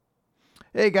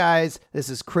Hey guys, this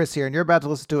is Chris here, and you're about to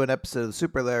listen to an episode of the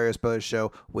Super Hilarious Brothers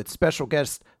Show with special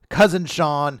guest Cousin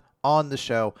Sean on the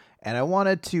show. And I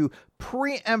wanted to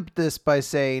preempt this by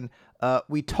saying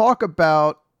we talk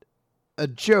about a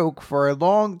joke for a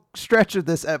long stretch of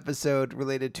this episode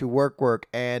related to work,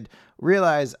 and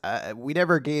realize we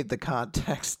never gave the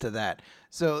context to that.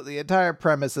 So the entire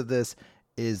premise of this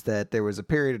is that there was a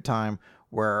period of time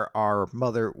where our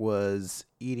mother was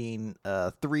eating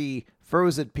 3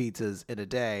 frozen pizzas in a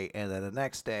day, and then the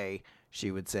next day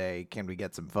she would say, "Can we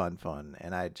get some fun?"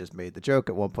 And I just made the joke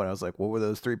at one point. I was like, what were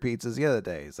those 3 pizzas the other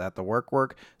day? Is that the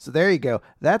work? So there you go.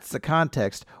 That's the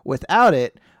context. Without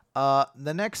it,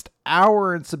 the next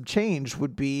hour and some change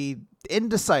would be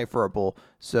indecipherable.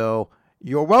 So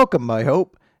you're welcome, I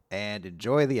hope, and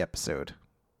enjoy the episode.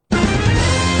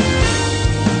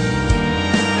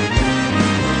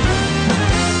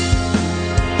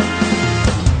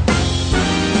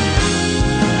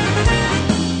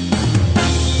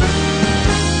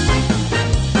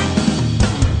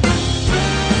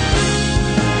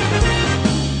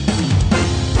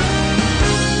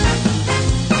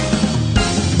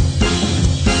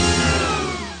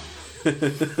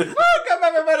 Welcome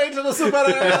everybody to the Super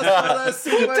Hilarious Brothers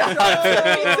Super Show.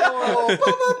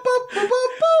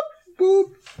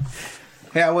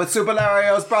 Here with Super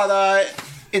Hilarious Brother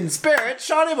in spirit,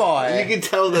 Seanie Boy. You can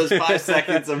tell those 5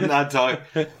 seconds of not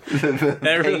talking.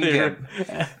 Every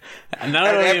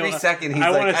second he's I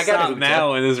like, want to stop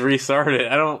now and just restart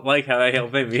it. I don't like how that whole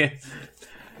thing begins.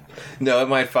 No, it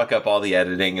might fuck up all the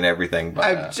editing and everything.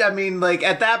 But, I mean, like,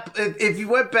 at that, if you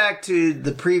went back to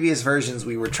the previous versions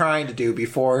we were trying to do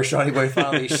before Seanie Boy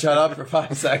finally shut up for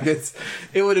 5 seconds,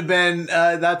 it would have been,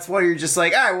 that's why you're just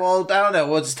like, all right, well, I don't know,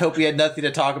 we'll just hope we had nothing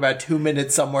to talk about 2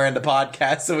 minutes somewhere in the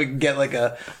podcast so we can get, like,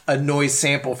 a noise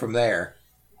sample from there.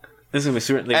 This is gonna be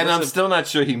super. Like, and I'm still not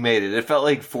sure he made it. It felt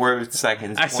like 4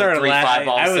 seconds. I started laughing.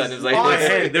 All of a sudden, it was like,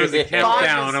 honestly, there was a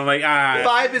countdown. I'm like,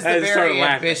 5 is the very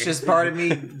ambitious part of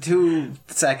me. 2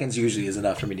 seconds usually is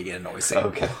enough for me to get a noise sample.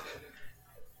 Okay.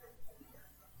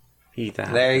 Eat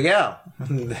that. There you go.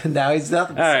 Now he's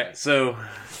nothing. All right, so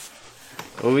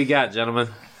what we got, gentlemen?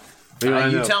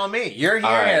 You telling me? You're here,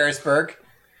 right. Harrisburg.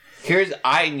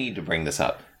 I need to bring this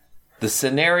up. The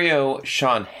scenario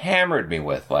Sean hammered me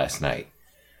with last night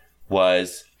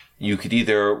was you could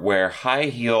either wear high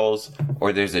heels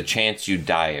or there's a chance you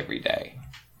die every day.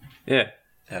 Yeah.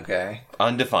 Okay.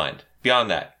 Undefined.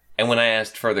 Beyond that. And when I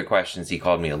asked further questions, he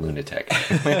called me a lunatic.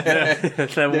 He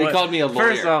called me a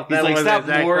lawyer. First off, he's like, stop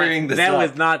worrying this That up.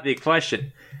 was not the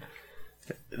question.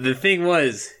 The thing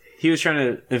was, he was trying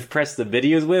to impress the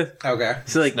videos with. Okay.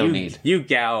 So, like, no need. You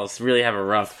gals really have it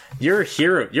rough. You're a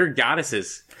hero. You're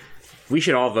goddesses. We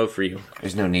should all vote for you.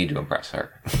 There's no need to impress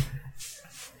her.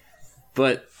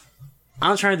 But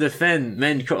I'm trying to defend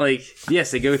men. Like,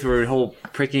 yes, they go through a whole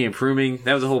pricking and pruning.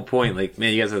 That was the whole point. Like,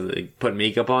 man, you guys have to like, put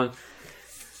makeup on.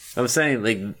 I'm saying,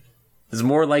 like, it's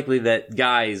more likely that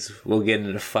guys will get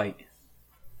in a fight.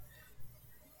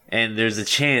 And there's a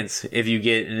chance if you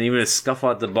get even a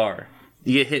scuffle at the bar,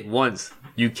 you get hit once,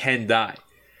 you can die.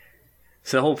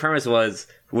 So the whole premise was,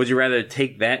 would you rather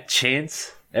take that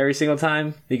chance every single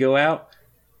time you go out?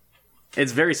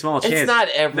 It's a very small chance. It's not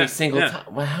every single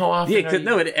time. Well, how often?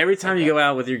 Every time you go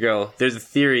out with your girl, there's a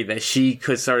theory that she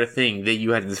could start a thing that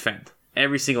you had to defend.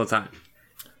 Every single time.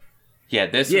 Yeah,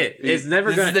 it's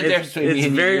never going to. This is the difference between me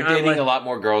and you. You're dating a lot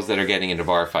more girls that are getting into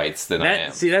bar fights than I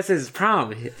am. See, that's his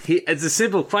problem. It's a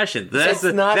simple question. That's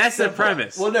the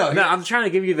premise. Well, no, I'm trying to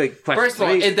give you the question. First of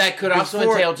all, that could also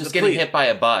entail just getting hit by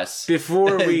a bus.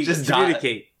 Before we just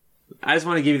communicate, I just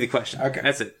want to give you the question. Okay.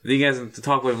 That's it. You guys have to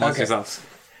talk with amongst yourselves.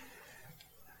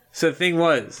 So the thing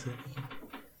was,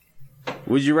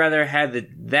 would you rather have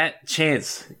that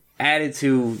chance added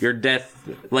to your death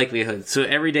likelihood? So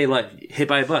everyday life, hit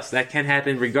by a bus, that can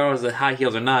happen regardless of high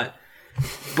heels or not.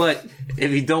 But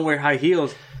if you don't wear high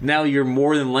heels, now you're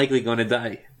more than likely going to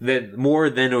die. More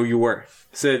than you were.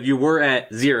 So if you were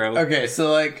at 0... Okay,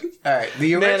 so like, alright.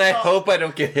 I hope I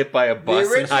don't get hit by a bus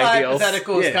in high heels. The original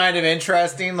hypothetical is kind of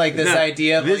interesting, like this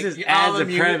idea of this like, is as a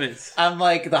premise. I'm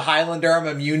like the Highlander, I'm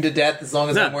immune to death as long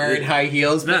as I'm wearing high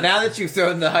heels. But now that you've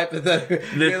thrown the hypothetical...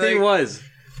 The thing was,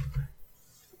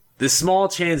 the small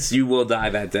chance you will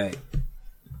die that day,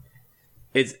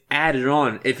 it's added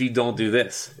on if you don't do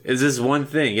this. It's this one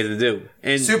thing you have to do.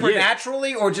 And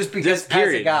supernaturally or just because just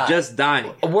period, as a guy? just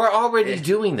dying. We're already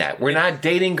doing that. We're not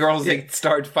dating girls that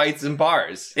start fights in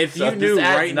bars. If you knew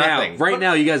right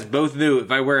now, you guys both knew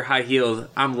if I wear high heels,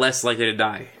 I'm less likely to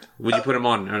die. Would you put them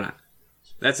on or not?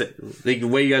 That's it. The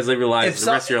way you guys live your lives,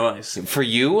 the rest of your lives. For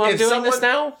you, I'm doing this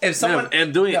now? If someone... No,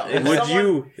 I'm doing it. Would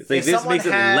you... Like, this makes it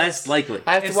less likely.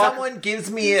 If someone gives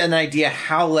me an idea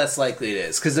how less likely it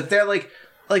is, because if they're like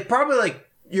probably like,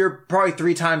 you're probably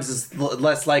 3 times as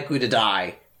less likely to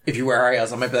die if you wear high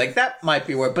heels, I might be like, that might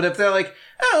be worth. But if they're like,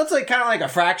 oh, it's like kind of like a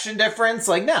fraction difference,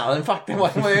 like, no, then fuck them.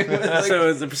 Like, so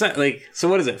it's a percent, like, so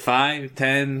what is it, 5,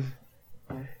 10?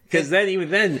 Because then, even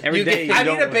then, every day I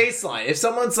need a baseline. If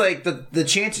someone's like, the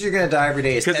chances you're going to die every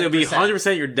day is 10%. Because it'll be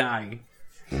 100% you're dying.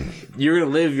 You're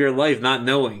going to live your life not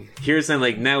knowing. Here's something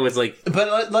like, now it's like...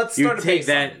 But let's start a baseline.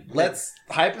 That, let's,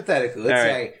 hypothetically, let's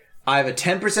say, I have a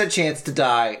 10% chance to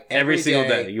die every single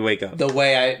day you wake up. The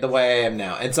way I am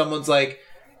now. And someone's like,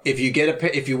 if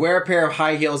you wear a pair of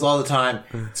high heels all the time,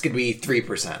 it's going to be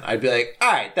 3%. I'd be like,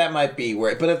 all right, that might be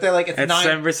worth it. But if they're like, it's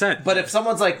 7%. But if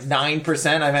someone's like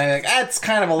 9%, I'm like, that's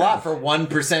kind of a lot for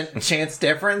 1% chance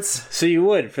difference. So you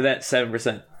would for that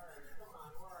 7%?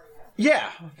 Yeah,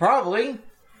 probably.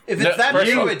 If it's that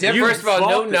big of a difference. First of all,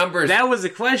 no numbers. That was the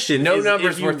question. No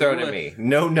numbers were thrown at me.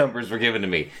 No numbers were given to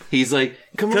me. He's like,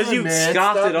 come on, man. Because you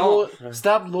scoffed it all.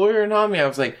 Stop lawyering on me. I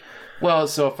was like, well,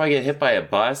 so if I get hit by a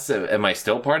bus, am I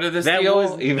still part of this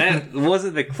deal? That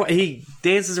wasn't the question. He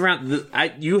dances around.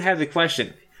 You have the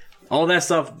question. All that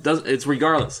stuff, it's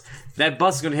regardless. That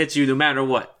bus is going to hit you no matter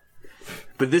what.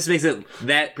 But this makes it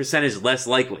that percentage less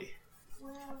likely.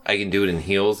 I can do it in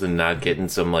heels and not get in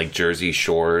some like Jersey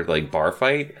Shore like bar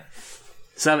fight.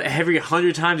 So every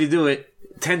 100 times you do it,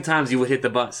 10 times you would hit the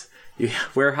bus. You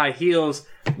wear high heels,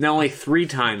 not only 3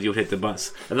 times you would hit the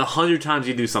bus. And 100 times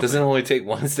you do something. Doesn't it only take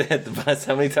once to hit the bus?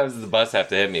 How many times does the bus have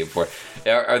to hit me before?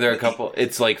 Are there a couple?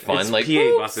 It's like fun, it's like PA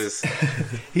oops. buses.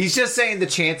 He's just saying the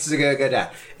chances are going to go down.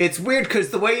 It's weird because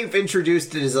the way you've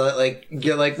introduced it is like,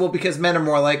 you're like, well, because men are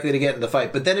more likely to get in the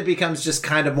fight. But then it becomes just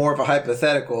kind of more of a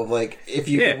hypothetical of like, if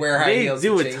you could wear high heels, they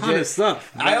do a ton of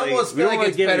stuff. I almost feel like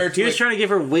it's better to... He was trying to give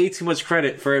her way too much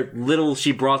credit for little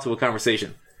she brought to a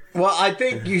conversation. Well, I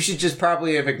think you should just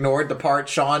probably have ignored the part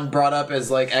Sean brought up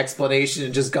as like explanation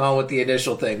and just gone with the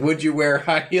initial thing. Would you wear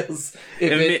high heels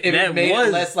if it made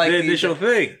it less likely? The initial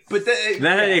thing. But then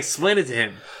I had to explain it to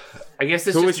him. I guess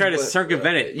so we tried to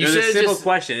circumvent it. It was a simple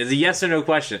question. It's a yes or no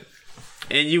question,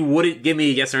 and you wouldn't give me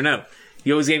a yes or no.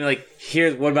 You always gave me like,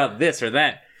 "Here's what about this or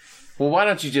that." Well, why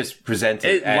don't you just present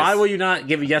it? Why will you not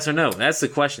give a yes or no? That's the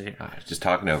question here. Just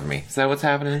talking over me. Is that what's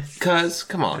happening? Cuz,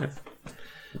 come on.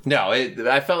 No,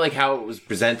 I felt like how it was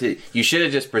presented. You should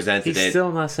have just presented it. He's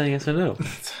still not saying yes or no.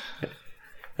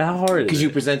 How hard is it? Because you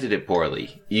presented it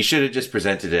poorly. You should have just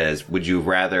presented it as, would you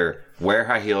rather wear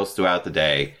high heels throughout the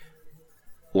day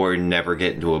or never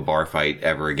get into a bar fight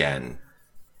ever again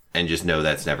and just know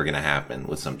that's never going to happen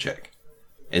with some chick?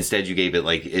 Instead, you gave it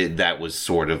like, that was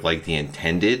sort of like the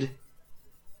intended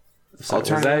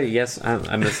alternative. Was that a yes?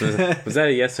 I missed it. Was that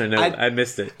a yes or no? I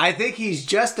missed it. I think he's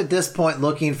just at this point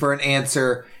looking for an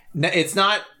answer. It's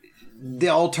not the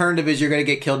alternative is you're going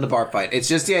to get killed in a bar fight. It's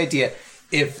just the idea.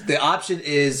 If the option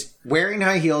is wearing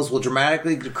high heels will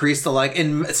dramatically decrease the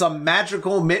in some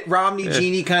magical Mitt Romney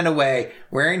genie kind of way,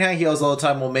 wearing high heels all the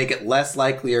time will make it less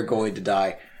likely you're going to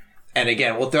die. And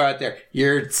again, we'll throw out there,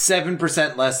 you're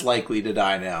 7% less likely to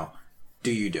die now.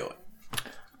 Do you do it?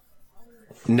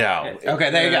 No. Okay,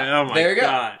 there you go. Oh my there you go.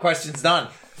 God. Question's done.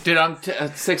 Dude, I'm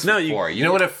 6'4". You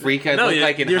know what a freak I look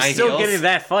like in high heels? You're still getting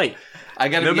that fight.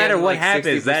 No matter what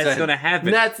happens, 60%. That's going to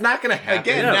happen. That's not going to happen.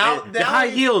 Again, now the high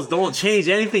heels don't change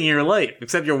anything in your life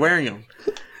except you're wearing them.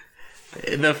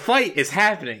 The fight is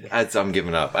happening. I'm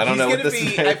giving up. I don't know what this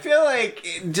is. I feel like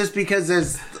just because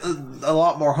there's a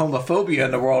lot more homophobia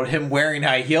in the world, him wearing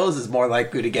high heels is more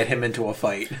likely to get him into a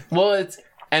fight. Well,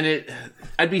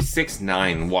 I'd be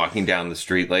 6'9" walking down the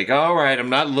street like, all right, I'm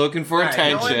not looking for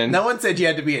attention. No one said you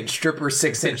had to be in stripper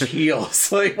 6-inch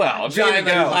heels. Like, well, giant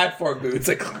platform boots.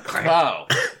 Like, oh,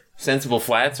 sensible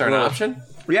flats are an option?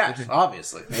 Yeah,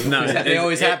 obviously. No, they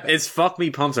always happen. It's fuck me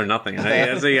pumps or nothing.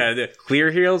 That's what you gotta do. Clear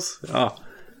heels? Oh.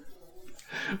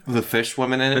 The fish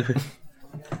swimming in it?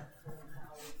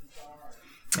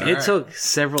 It took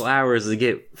several hours to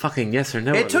get fucking yes or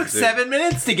no. It took 7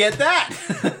 minutes to get that.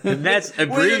 And that's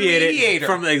abbreviated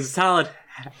from a solid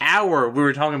hour we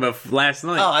were talking about last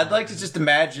night. Oh, I'd like to just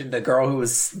imagine the girl who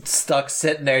was stuck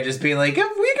sitting there just being like, we can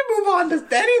move on to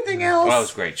anything else. Well, that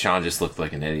was great. Sean just looked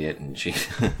like an idiot and she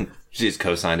just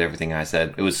co-signed everything I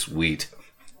said. It was sweet.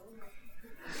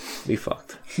 We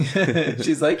fucked.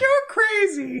 She's like, you're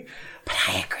crazy. But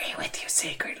I agree with you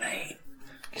secretly.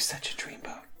 You're such a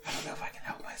dreamboat. I don't know if I can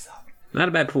help myself. Not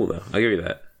a bad pool, though. I'll give you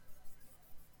that.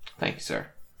 Thank you, sir.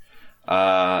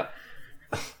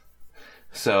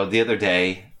 So the other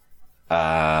day,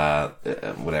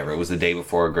 whatever. It was the day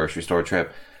before a grocery store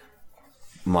trip.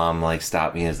 Mom like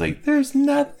stopped me and was like, "There's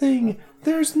nothing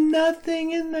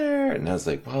in there." And I was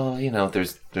like, "Well,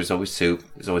 there's always soup,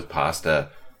 there's always pasta,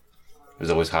 there's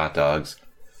always hot dogs."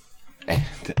 And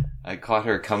I caught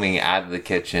her coming out of the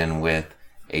kitchen with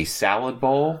a salad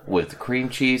bowl with cream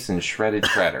cheese and shredded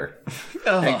cheddar,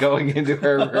 and going into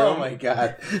her room. Oh my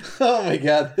god!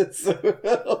 That's so.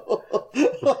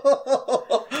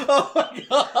 Oh my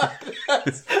god!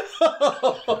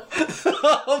 Oh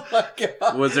my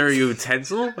god! Was there a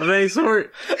utensil of any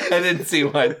sort? I didn't see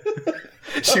one.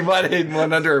 She might have hidden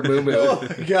one under her moo-moo. Oh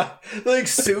my god! Like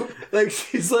soup. Like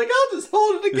she's like, I'll just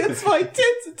hold it against my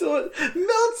tits until it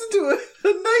melts into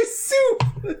a nice soup.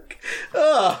 Like,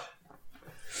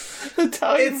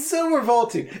 it's so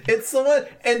revolting. It's so much.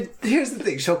 And here's the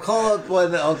thing: she'll call up one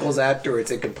of the uncles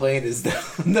afterwards and complain as though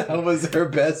that was her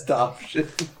best option.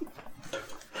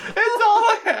 It's all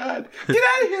I had. Get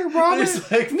out of here, Robin.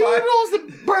 There's like noodles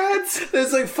and breads.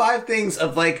 There's like 5 things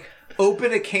of like,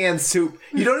 open a canned soup.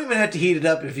 You don't even have to heat it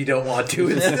up if you don't want to.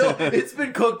 It's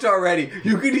been cooked already.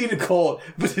 You can eat it cold.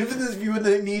 But if you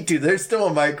need to, there's still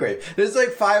a microwave. There's like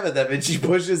 5 of them, and she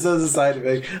pushes those aside and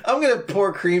like, I'm gonna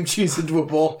pour cream cheese into a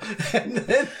bowl, and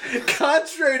then,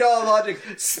 contrary to all logic,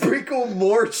 sprinkle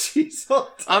more cheese on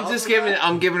top.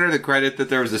 I'm giving her the credit that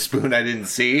there was a spoon I didn't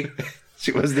see.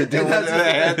 She wasn't doing it with her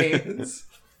hands.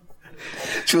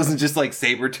 She wasn't just like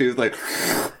saber tooth, like.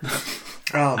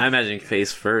 I imagine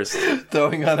face first.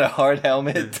 Throwing on a hard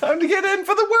helmet. Time to get in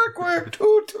for the work.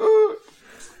 Toot toot.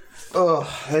 Oh,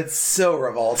 that's so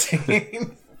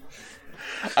revolting.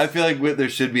 I feel like there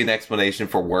should be an explanation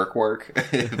for work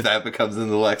if that becomes in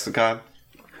the lexicon.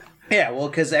 Yeah, well,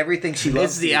 because everything she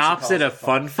loves. It's the opposite of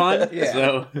fun. Yeah.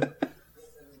 So.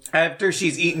 After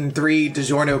she's eaten 3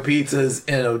 DiGiorno pizzas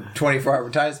in a 24-hour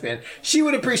time span, she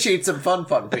would appreciate some fun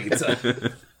pizza.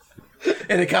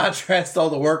 In contrast to all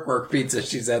the work pizza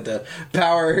she's had to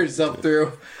power herself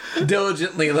through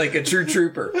diligently like a true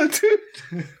trooper.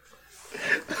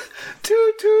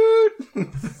 Toot toot.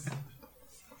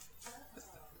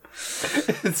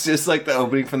 It's just like the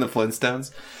opening from the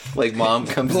Flintstones. Like mom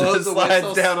comes and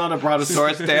slides down on a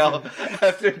brontosaurus tail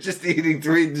after just eating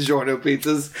 3 DiGiorno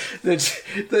pizzas.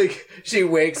 Then she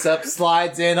wakes up,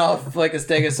 slides in off like a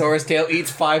stegosaurus tail,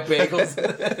 eats 5 bagels,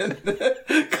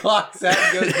 clocks out,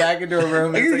 and goes back into her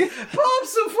room. And it's like, Mom,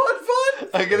 some fun.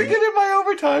 I gotta get in my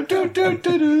overtime. And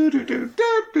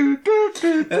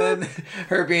then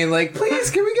her being like,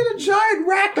 please, can we get a giant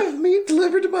rack of meat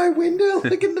delivered to my window,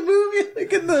 like in the movie,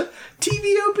 like in the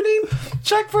TV opening?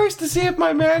 Check first to see if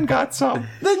my man got some.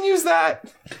 Then use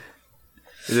that.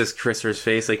 Just Christopher's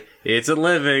face, like, it's a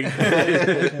living.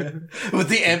 With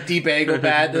the empty bagel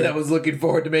pad that I was looking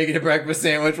forward to making a breakfast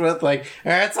sandwich with, like,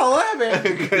 that's all I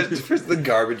have. Christopher's the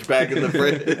garbage bag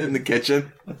in the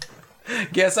kitchen.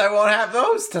 Guess I won't have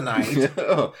those tonight.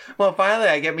 Oh, well, finally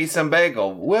I get me some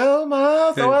bagel.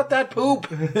 Wilma, throw out that poop.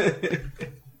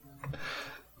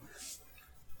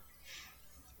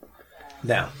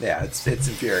 No, yeah, it's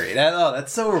infuriating. Oh,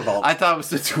 that's so revolting. I thought it was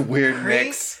such a weird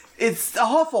mix. It's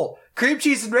awful. Cream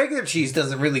cheese and regular cheese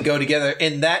doesn't really go together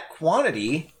in that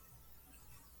quantity.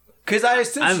 Because I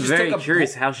assume I'm very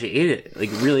curious how she ate it.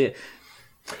 Like, really.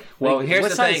 Well, like, here's what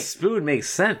the size thing. spoon makes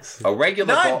sense? A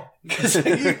regular bowl. Because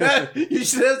you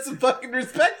should have some fucking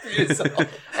respect for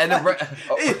yourself. And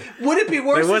would it be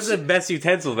worse? What's the best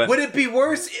utensil then? Would it be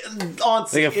worse on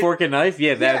like a fork and knife?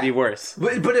 Yeah, that'd be worse.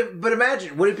 But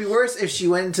imagine, would it be worse if she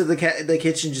went into the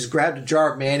kitchen, just grabbed a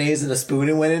jar of mayonnaise and a spoon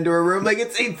and went into her room? Like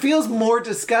it feels more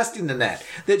disgusting than that.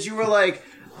 That you were like,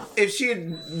 if she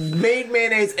had made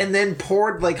mayonnaise and then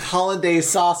poured like hollandaise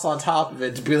sauce on top of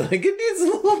it, to be like, it needs a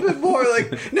little bit more.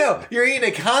 Like, no, you're eating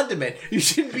a condiment. You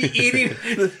shouldn't be eating.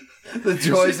 The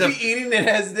joys of eating it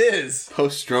as is.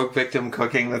 Post-stroke victim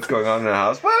cooking that's going on in the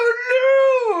house.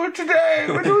 Oh no! Today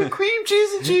we're doing cream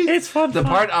cheese and cheese. It's fun. The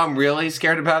part I'm really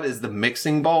scared about is the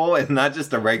mixing bowl and not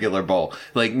just a regular bowl.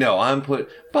 Like, no,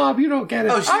 Bob, you don't get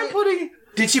it.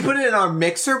 Did she put it in our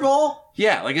mixer bowl?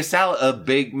 Yeah, like a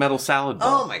big metal salad bowl.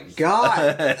 Oh my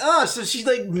god! So she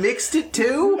like mixed it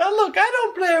too? Now look, I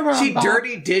don't play around. She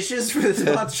dirty dishes for this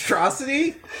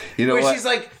monstrosity. You know what? She's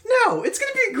like, no, it's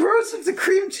gonna be gross if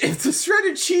the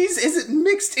shredded cheese isn't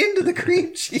mixed into the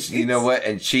cream cheese. You know what?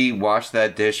 And she washed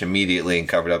that dish immediately and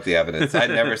covered up the evidence. I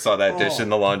never saw that dish in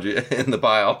the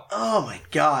pile. Oh my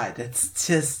god, that's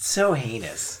just so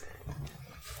heinous.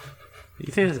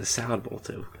 You think there's a salad bowl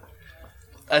too?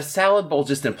 A salad bowl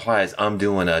just implies I'm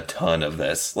doing a ton of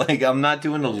this. Like, I'm not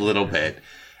doing a little bit.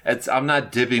 I'm not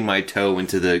dipping my toe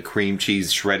into the cream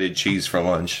cheese, shredded cheese for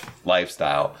lunch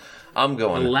lifestyle. I'm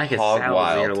going lack of hog salads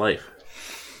wild. in your life.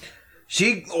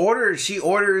 She orders.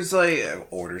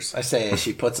 I say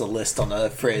she puts a list on the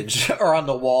fridge or on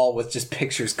the wall with just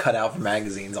pictures cut out from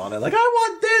magazines on it. Like, I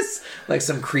want this. Like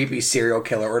some creepy serial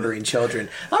killer ordering children.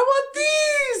 I want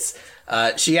these.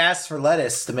 She asks for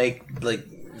lettuce to make, like,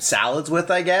 salads with,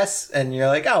 I guess. And you're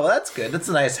like, oh, well, that's good. That's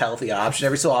a nice, healthy option.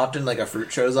 Every so often, like, a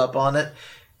fruit shows up on it.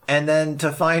 And then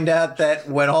to find out that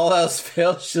when all else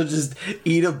fails, she'll just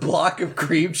eat a block of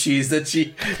cream cheese that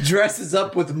she dresses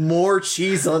up with more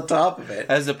cheese on top of it.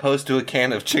 As opposed to a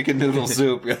can of chicken noodle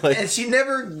soup. You're like... And she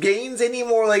never gains any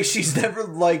more, like, she's never,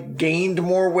 like, gained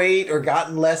more weight or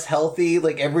gotten less healthy.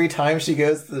 Like, every time she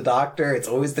goes to the doctor, it's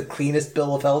always the cleanest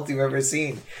bill of health you've ever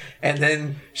seen. And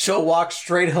then she'll walk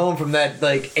straight home from that,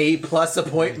 like, A+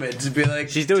 appointment to be like...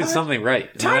 She's doing something right.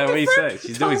 No matter what you say.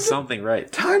 She's doing something right.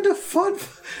 Time to fun...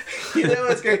 You know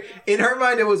what's great? In her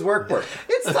mind, it was work.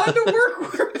 It's time to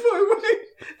work my way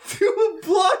through a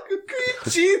block of cream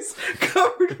cheese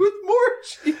covered with more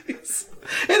cheese.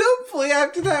 And hopefully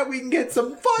after that, we can get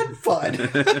some fun.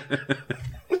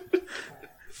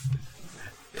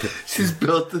 She's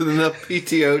built in enough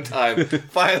PTO time.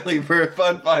 Finally, for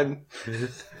fun. Finally,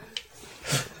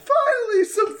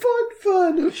 some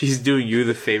fun. She's doing you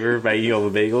the favor by eating all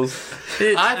the bagels.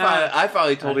 I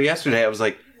finally told her yesterday, I was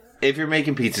like, if you're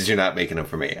making pizzas, you're not making them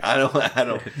for me.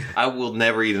 I will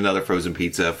never eat another frozen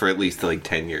pizza for at least like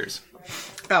 10 years.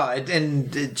 Oh,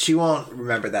 and she won't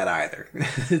remember that either.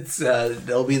 It's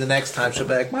it'll be the next time she'll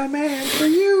be like, my man, for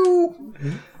you.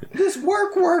 This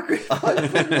work.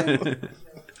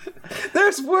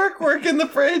 There's work in the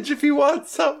fridge if you want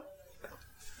some.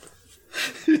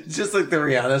 Just like the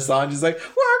Rihanna song, just like, work.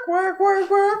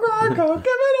 Oh, give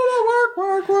it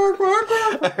all the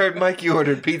work. I heard Mikey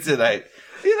ordered pizza night.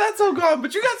 Yeah, that's all gone,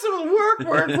 but you got some of the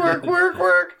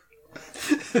work.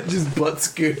 Just butt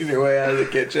scooting her way out of the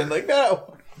kitchen, like,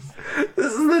 no.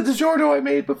 This is the DiGiorno I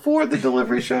made before the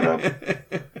delivery showed up. This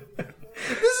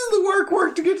is the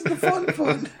work to get to the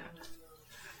fun.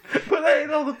 But I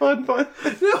ate all the fun. I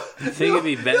think it'd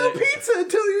be better. No pizza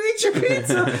until you eat your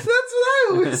pizza. That's what I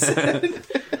always said. You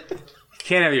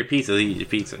can't have your pizza, you eat your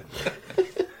pizza.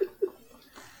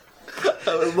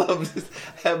 I would love to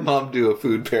have Mom do a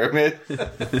food pyramid.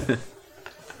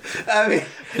 I mean,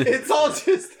 it's all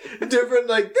just different.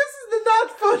 Like, this is the not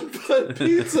fun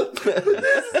pizza, but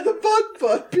this is the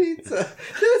fun pizza.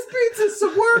 This pizza's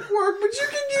some work, but you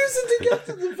can use it to get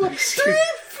to the fun.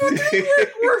 Three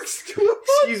works to a fun.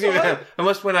 Excuse me, ma'am. I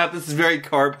must point out this is very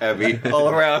carb heavy all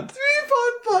around. 3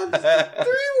 fun. 3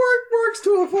 works to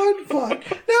a fun.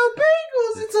 Now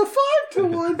bagels, it's a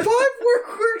 5-to-1. 5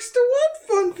 works to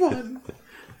 1 fun.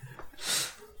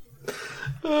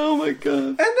 Oh my god.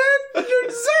 And then your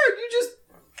dessert, you just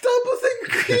double thing of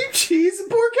cream cheese and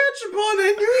pour ketchup on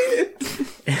it and you eat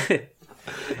it.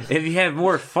 If you have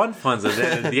more funs at the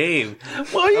end of the game,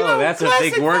 well, that's a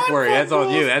big work. That's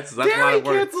on you. That's a lot of work.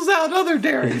 Dairy cancels out other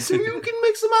dairy, so you can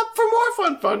mix them up for more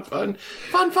fun. Fun.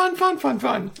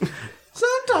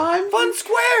 Sometimes. Fun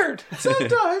squared.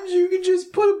 Sometimes you can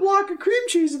just put a block of cream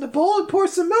cheese in a bowl and pour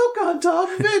some milk on top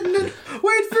of it and then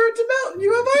wait for it to melt and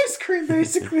you have ice cream,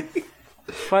 basically.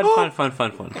 Fun. Hold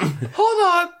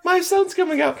on, my son's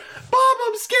coming out. Bob,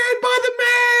 I'm scared by the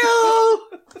mail.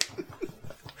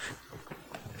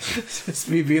 It's just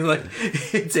me being like,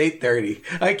 it's 8:30.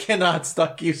 I cannot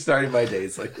keep starting my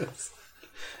days like this.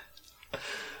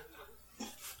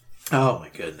 Oh my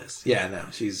goodness! Yeah, no,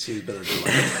 she's been a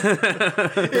delight.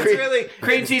 It's really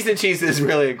cream cheese and cheese is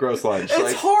really a gross lunch.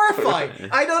 It's horrifying.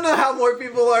 I don't know how more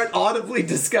people aren't audibly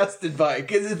disgusted by it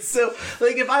because it's so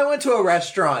like if I went to a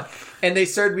restaurant and they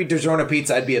served me DiGiorno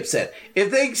pizza, I'd be upset. If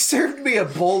they served me a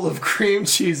bowl of cream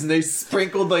cheese and they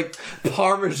sprinkled like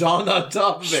Parmesan on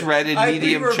top of it, shredded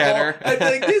medium cheddar, I'd be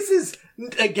like, this is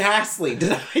ghastly.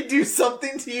 Did I do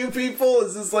something to you people?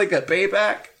 Is this like a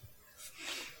payback?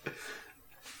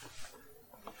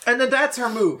 And then that's her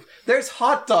move. There's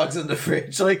hot dogs in the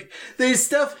fridge. Like, there's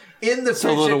stuff in the fridge.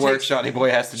 So little work Seanie Boy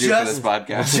has to do for this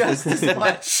podcast. Just as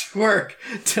much work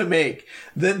to make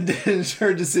than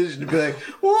her decision to be like,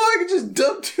 well, I could just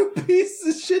dump 2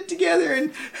 pieces of shit together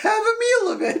and have a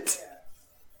meal of it.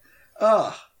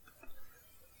 Ugh.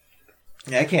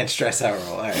 Yeah, I can't stress out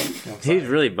roll. All right. He's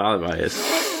really bothered by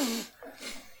this.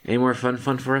 Any more fun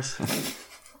for us?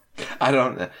 I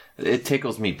don't. It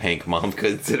tickles me pink, Mom,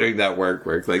 considering that work.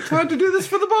 Like, time to do this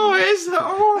for the boys.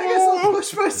 Oh. I guess I'll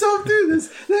push myself through this.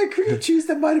 That cream cheese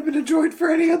that might have been enjoyed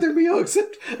for any other meal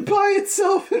except by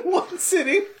itself in one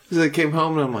sitting. So I came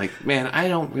home and I'm like, man, I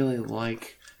don't really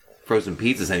like frozen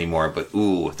pizzas anymore, but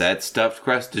ooh, that stuffed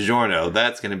crust DiGiorno,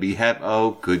 that's going to be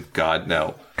oh, good God,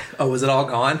 no. Oh, was it all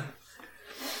gone?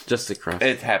 Just a crust.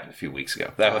 It happened a few weeks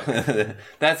ago.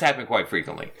 That's happened quite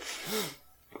frequently.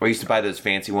 I used to buy those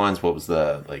fancy ones. What was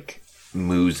the, like,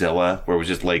 Moozilla, where it was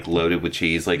just, like, loaded with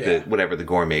cheese, like the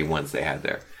gourmet ones they had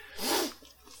there.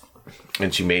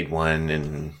 And she made one,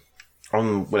 and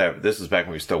whatever. This was back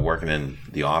when we were still working in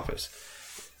the office.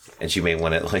 And she made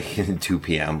one at, like, 2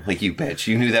 p.m. Like, you bet.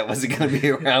 You knew that wasn't going to be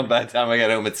around by the time I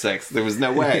got home at 6. There was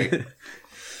no way.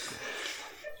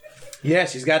 Yeah,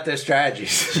 she's got those strategies.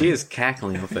 She is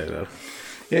cackling up there, though.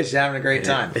 Yeah, she's having a great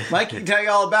time. Mike can tell you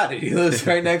all about it. He lives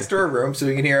right next to her room, so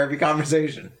we can hear every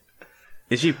conversation.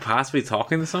 Is she possibly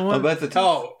talking to someone?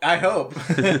 Oh, I hope.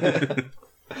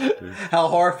 How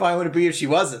horrifying would it be if she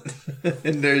wasn't?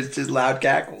 And there's just loud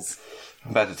cackles.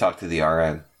 I'm about to talk to the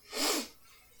RN.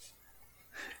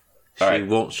 She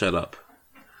won't shut up.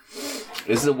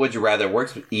 This is a Would You Rather.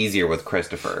 Works easier with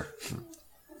Christopher.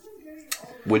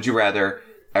 Would you rather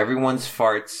everyone's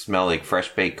farts smell like fresh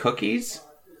baked cookies,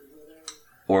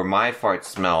 or my farts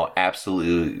smell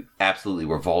absolutely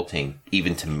revolting,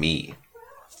 even to me?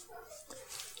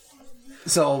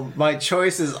 So my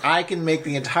choice is I can make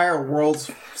the entire world's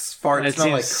fart smell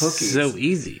like cookies. So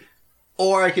easy.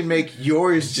 Or I can make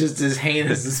yours just as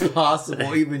heinous as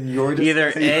possible, even yours. Either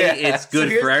A, it's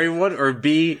good for everyone, or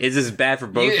B, it's just bad for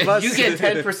both of us. You get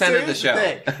 10% of the show.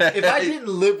 If I didn't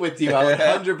live with you, I would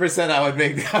 100% I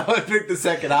would pick the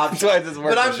second option.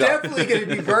 But I'm definitely going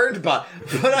to be burned by.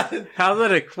 How's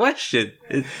that a question?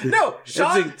 No,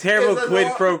 Sean, it's a terrible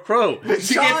quid pro quo. You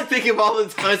get to think of all the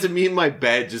times of me in my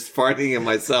bed just farting at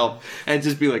myself and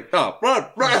just be like, oh, run.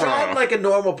 Sean, like a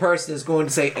normal person, is going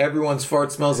to say everyone's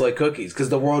fart smells like cookies because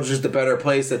the world's just a better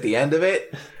place at the end of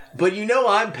it. But you know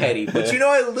I'm petty. But you know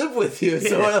I live with you,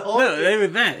 so no,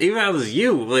 even that. Even if I was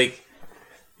you, like,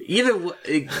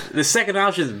 the second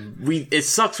option, it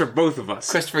sucks for both of us.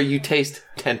 Christopher, you taste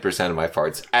 10% of my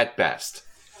farts at best.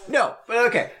 No, but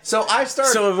okay. So I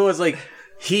started. So if it was like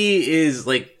he is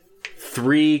like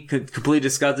 3 completely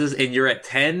disgusted and you're at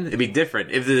 10, it'd be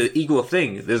different. If it's an equal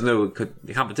thing, there's no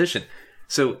competition.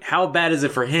 So how bad is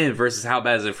it for him versus how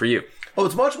bad is it for you? Oh,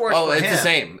 it's much worse for him. It's the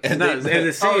same. It's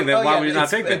the same. Then why would you not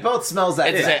think that? It both smells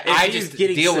that bad. I just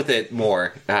deal with it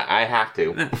more. I have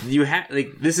to. You have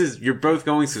you're both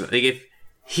going to like if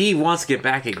he wants to get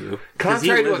back at you.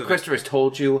 Contrary to what Christopher's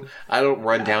told you, I don't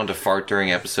run down to fart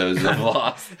during episodes of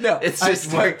Lost. No, it's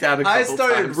just worked out a couple I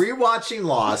started times. rewatching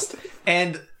Lost,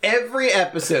 and every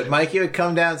episode, Mikey would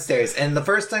come downstairs, and the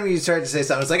first time he started to say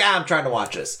something, I was like, I'm trying to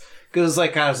watch this. Because it was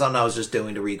like kind of something I was just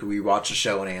doing to rewatch the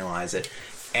show and analyze it.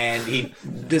 And he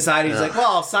decided, he's like, well,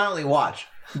 I'll silently watch.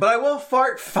 But I will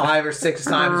fart 5 or 6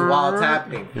 times while it's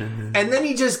happening. And then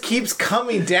he just keeps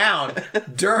coming down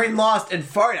during Lost and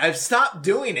farting. I've stopped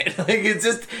doing it. Like,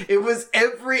 it was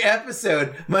every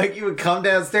episode, Mikey would come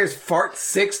downstairs, fart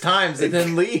 6 times, and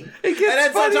then leave. It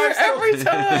gets funnier every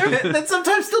time. And then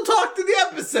sometimes still talk through the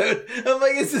episode. I'm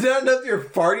like, is it not enough you're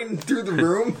farting through the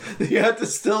room? You have to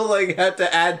still, have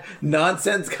to add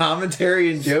nonsense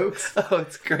commentary and jokes? Oh,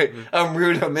 it's great. I'm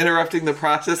rude. I'm interrupting the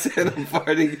process, and I'm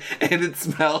farting, and it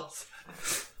smells.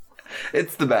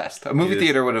 It's the best. A movie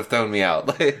theater would have thrown me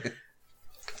out.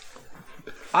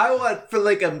 I want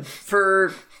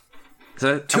for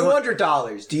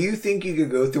 $200. Do you think you could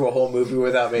go through a whole movie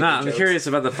without making jokes? I'm curious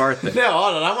about the fart thing. No,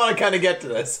 hold on. I want to kind of get to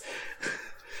this.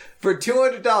 For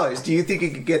 $200, do you think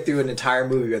you could get through an entire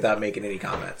movie without making any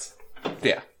comments?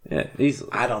 Yeah,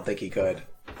 easily. I don't think he could.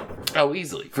 Oh,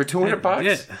 easily for $200.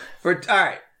 Yeah. All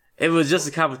right. It was just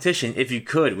a competition. If you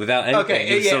could, without anything,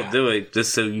 you still do it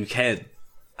just so you can.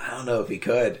 I don't know if he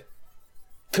could.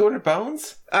 200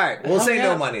 bones? All right, we'll say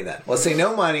no money then. We'll say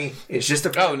no money. It's just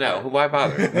a. Oh no! Why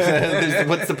bother?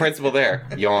 What's the principle there?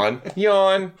 Yawn.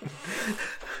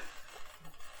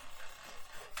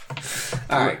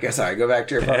 All right, sorry. Go back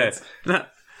to your bones.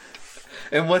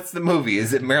 And what's the movie?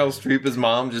 Is it Meryl Streep as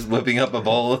mom just whipping up a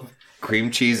bowl of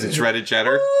cream cheese and shredded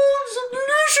cheddar? Oh, some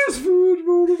delicious food.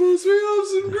 Both of us, we have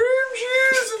some cream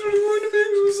cheese, and we're going to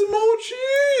make some more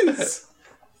cheese.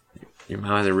 Your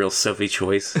mom has a real Sophie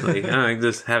choice. I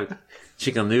just have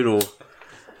chicken noodle.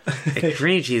 And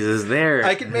cream cheese is there.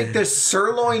 I can make this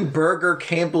sirloin burger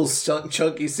Campbell's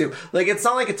chunky soup. It's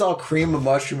not like it's all cream and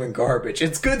mushroom and garbage.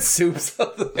 It's good soups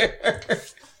up there.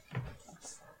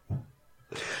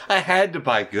 I had to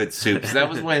buy good soups. That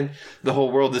was when the whole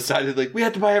world decided, we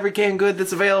have to buy every canned good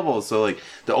that's available. So,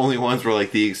 the only ones were,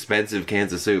 the expensive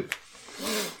cans of soup.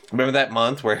 Remember that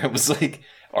month where it was,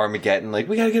 Armageddon?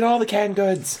 We gotta get all the canned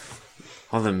goods.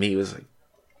 All the meat was,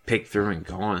 picked through and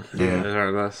gone.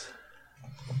 Yeah.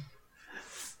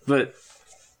 But,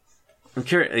 I'm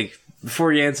curious,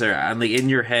 before you answer, I'm, in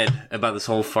your head about this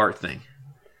whole fart thing.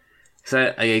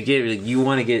 So, I get you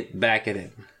want to get back at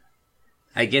him.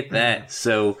 I get that.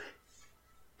 So,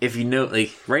 if you know,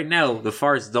 like, right now, the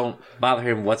farts don't bother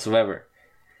him whatsoever.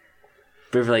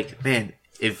 But if you're like, man,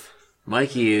 if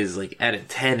Mikey is, like, at a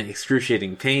 10 in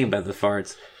excruciating pain about the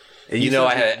farts, and if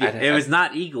it's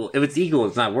not equal,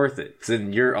 it's not worth it. Because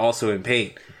then you're also in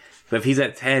pain. But if he's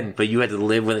at 10, but you had to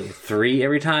live with, like, a 3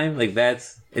 every time, like,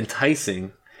 that's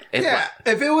enticing.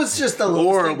 If it was just a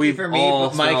little stinky for me,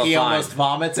 but Mikey almost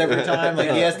vomits every time.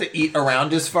 Like, he has to eat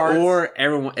around his farts. Or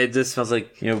it just smells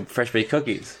like, fresh baked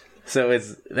cookies. So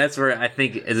that's where I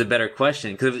think is a better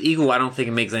question. Because if it's equal, I don't think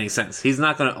it makes any sense. He's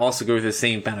not going to also go through the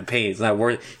same amount of pain. It's not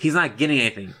worth. He's not getting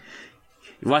anything.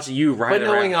 Watching you ride But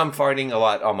knowing around. I'm farting a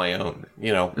lot on my own,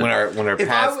 when our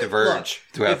paths diverge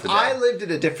throughout the day. If I lived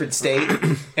in a different state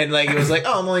and like it was like,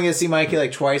 oh, I'm only gonna see Mikey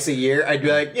like twice a year, I'd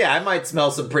be like, yeah, I might smell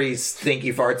some pretty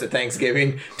stinky farts at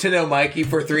Thanksgiving. To know Mikey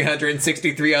for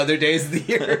 363 other days of the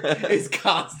year is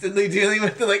constantly dealing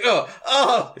with it, like,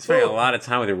 oh, spending a lot of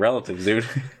time with your relatives, dude.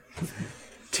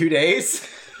 2 days.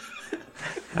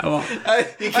 I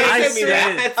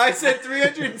said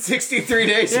 363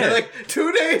 days. Yeah. Like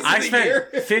 2 days. I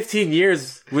spent 15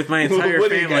 years with my entire what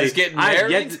family. Are you guys getting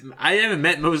married? I haven't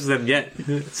met most of them yet.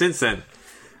 Since then,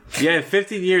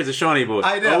 15 years of Seanie Boy.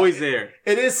 I know. Always there.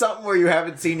 It is something where you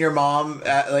haven't seen your mom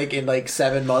in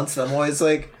 7 months. And I'm always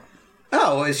like,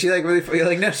 oh, is she like really? You're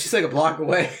like, no, she's like a block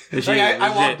away.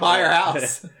 I walk by her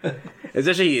house. It's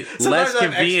actually less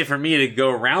convenient for me to go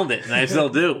around it, and I still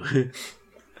do.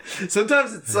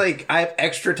 Sometimes it's like I have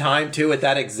extra time too at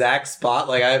that exact spot.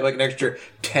 Like I have like an extra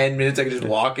 10 minutes. I can just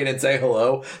walk in and say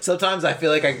hello. Sometimes I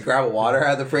feel like I can grab a water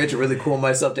out of the fridge and really cool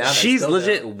myself down. She's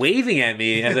legit waving at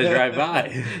me as I drive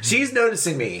by. She's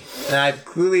noticing me, and I've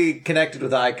clearly connected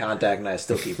with eye contact, and I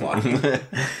still keep walking.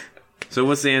 So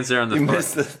what's the answer on the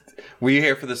front? Were you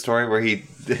here for the story where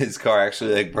his car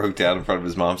actually like broke down in front of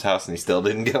his mom's house and he still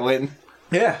didn't go in?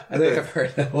 Yeah, I think I've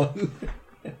heard that one.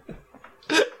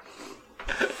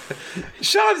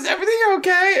 Sean, is everything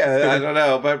okay? I don't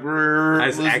know, but I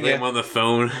just act him on the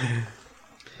phone.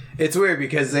 It's weird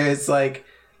because it's like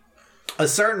a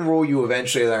certain rule you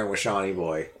eventually learn with Seanie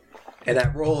Boy, and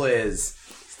that rule is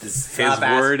his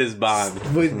word is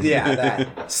bond. Yeah,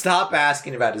 that. Stop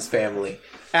asking about his family.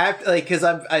 After, because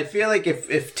I feel like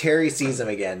if Terry sees him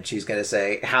again, she's gonna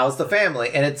say, "How's the family?"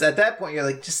 And it's at that point you're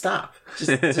like, just stop,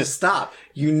 just stop.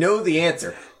 You know the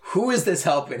answer. Who is this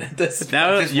helping at this point?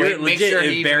 Now you're legit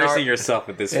embarrassing yourself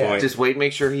at this point. Just wait,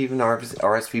 make sure he even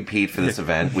RSVP'd for this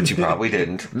event, which he probably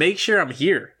didn't. Make sure I'm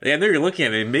here. I know you're looking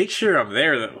at me. Make sure I'm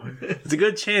there, though. It's a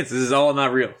good chance this is all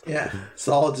not real. Yeah, it's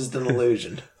all just an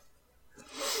illusion.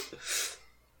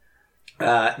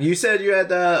 You said you had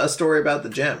a story about the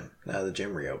gym. Now the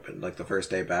gym reopened, like the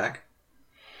first day back.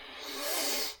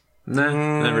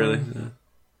 No, not really. No.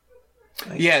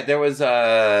 Yeah, there was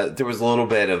a little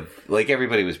bit of like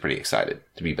everybody was pretty excited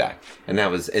to be back, and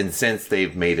since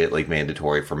they've made it like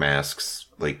mandatory for masks,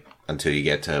 like until you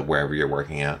get to wherever you're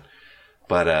working out.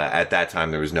 But at that time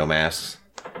there was no masks,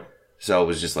 so it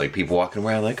was just like people walking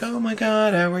around like, "Oh my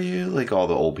god, how are you?" Like all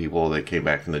the old people that came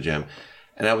back from the gym,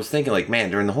 and I was thinking like, man,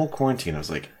 during the whole quarantine, I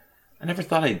was like, I never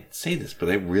thought I'd say this, but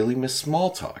I really miss small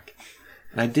talk.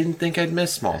 And I didn't think I'd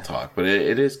miss small talk, but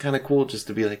it is kind of cool just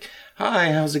to be like,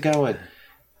 "Hi, how's it going?"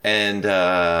 And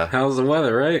how's the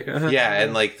weather, right? Yeah,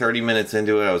 and like 30 minutes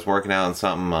into it, I was working out on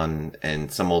something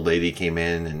and some old lady came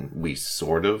in and we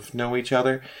sort of know each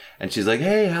other. And she's like,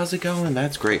 "Hey, how's it going?"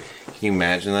 That's great. Can you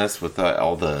imagine this with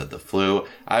all the flu?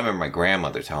 I remember my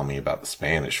grandmother telling me about the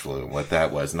Spanish flu and what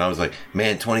that was. And I was like,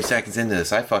 man, 20 seconds into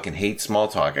this, I fucking hate small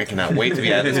talk. I cannot wait to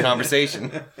be out of this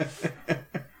conversation.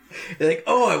 You're like,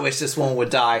 oh, I wish this one would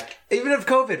die. Even if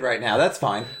COVID right now, that's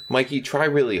fine. Mikey, try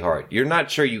really hard. You're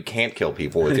not sure you can't kill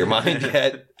people with your mind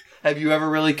yet. Have you ever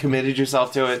really committed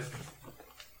yourself to it?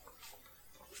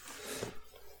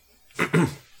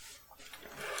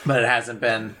 But it hasn't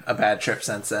been a bad trip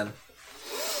since then.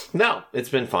 No, it's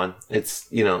been fun. It's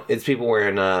people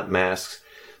wearing masks.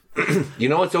 You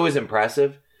know what's always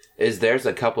impressive? Is there's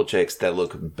a couple chicks that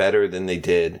look better than they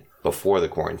did before the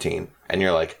quarantine. And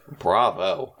you're like,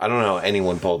 bravo. I don't know how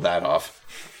anyone pulled that off.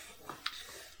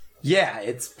 Yeah,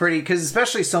 it's pretty, because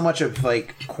especially so much of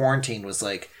like quarantine was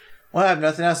like, well, I have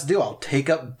nothing else to do. I'll take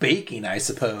up baking, I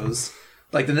suppose.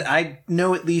 Like, I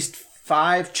know at least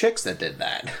 5 chicks that did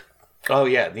that. Oh,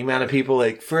 yeah. The amount of people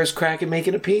like, first crack at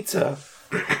making a pizza.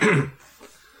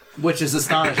 Which is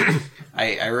astonishing.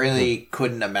 I really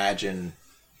couldn't imagine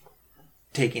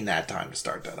taking that time to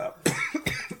start that up.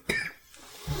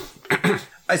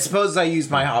 I suppose I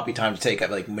used my hobby time to take up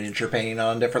like miniature painting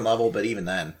on a different level, but even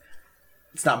then,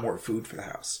 it's not more food for the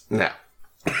house. No.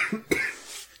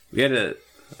 We had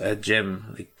a gym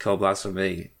like a couple blocks from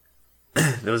me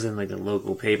that was in like the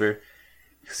local paper.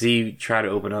 Because he tried to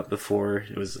open up before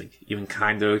it was like even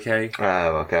kind of okay.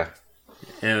 Oh, okay.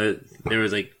 And there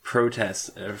was like protests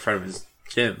in front of his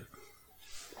gym.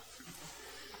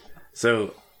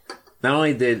 So not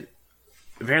only did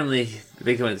apparently the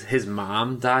big one, his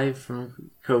mom died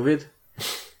from COVID,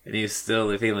 and he was still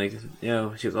thinking like,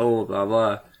 she was old, blah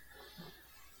blah.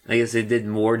 I guess they did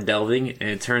more delving, and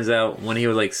it turns out when he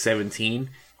was like 17,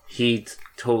 he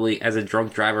totally, as a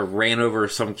drunk driver, ran over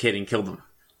some kid and killed him.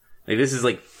 Like, this is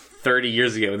like 30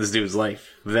 years ago in this dude's life.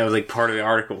 But that was like part of the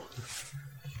article.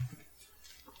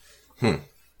 Yeah,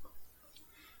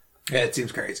 it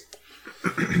seems crazy.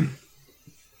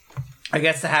 I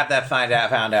guess to have that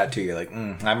found out too, you're like,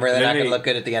 I'm really not going to look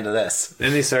good at the end of this.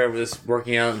 Then they started just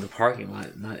working out in the parking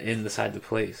lot, not inside the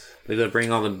place. They go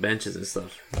bring all the benches and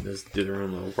stuff, and just do their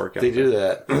own little workout. They do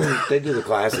that. They do the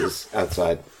classes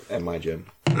outside at my gym.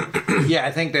 Yeah,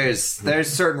 I think there's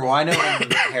certain. Well, I know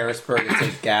in Harrisburg it's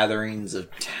like gatherings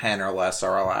of 10 or less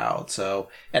are allowed. So,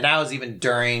 and that was even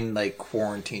during like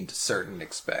quarantine to certain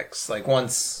aspects. Like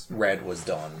once red was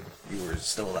done, you were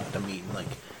still allowed to meet in like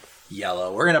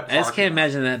yellow or in a park. I just can't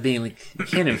imagine that being like, you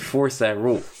can't enforce that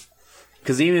rule.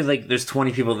 Because even if like there's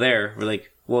 20 people there, we're like,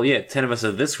 well, yeah, 10 of us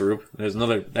are this group. There's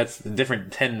another, that's a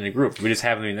different 10 in the group. We just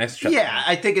have them in next to each other. Yeah,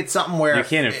 I think it's something where you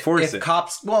can't enforce it.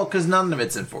 Cops, well, because none of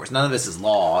it's enforced. None of this is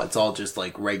law. It's all just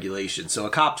like regulation. So a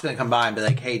cop's going to come by and be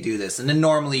like, hey, do this. And then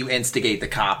normally you instigate the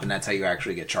cop, and that's how you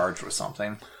actually get charged with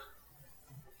something.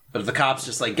 But if the cop's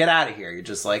just like, get out of here, you're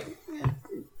just like,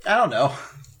 I don't know.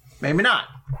 Maybe not.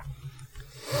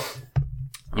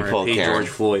 You pull Karen. George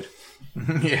Floyd.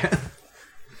 Yeah.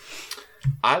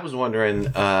 I was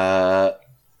wondering,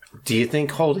 do you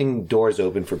think holding doors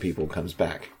open for people comes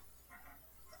back?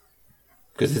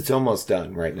 Because it's almost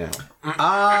done right now.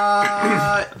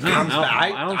 I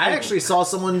actually saw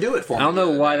someone do it for me. I don't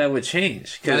know why that would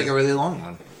change. Like a really long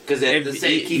one. Because they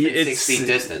say keep it 6 feet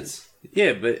distance.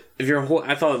 Yeah, but if you're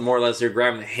I thought more or less you're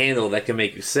grabbing the handle that can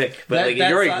make you sick. But like if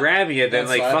you're already grabbing it, then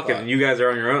like fuck it, you guys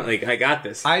are on your own. Like I got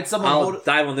this. I'll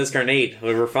dive on this grenade.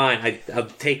 We're fine. I'll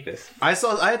take this. I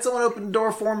had someone open the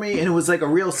door for me, and it was like a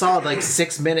real solid like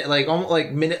 6 minute, like almost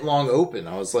like minute long open.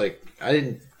 I was like,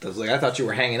 I thought you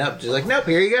were hanging up. She's like, nope,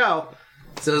 here you go.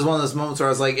 So it was one of those moments where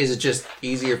I was like, is it just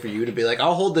easier for you to be like,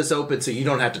 I'll hold this open so you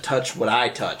don't have to touch what I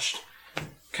touched,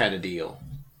 kind of deal.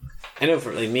 I know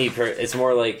for like me, it's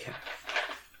more like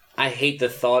I hate the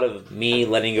thought of me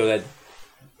letting go that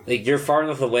like you're far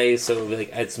enough away, so like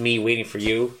it's me waiting for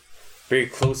you, very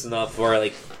close enough where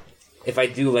like if I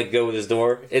do let go of this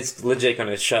door, it's legit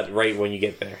gonna shut right when you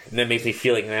get there, and that makes me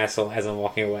feel like an asshole as I'm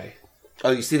walking away. Oh,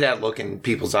 you see that look in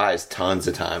people's eyes tons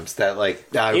of times. That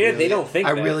like, they don't think.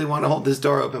 I really want to hold this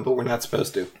door open, but we're not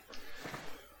supposed to.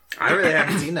 I really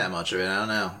haven't seen that much of it. I don't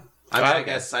know. I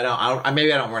guess I don't.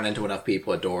 Maybe I don't run into enough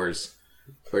people at doors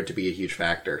for it to be a huge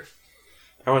factor.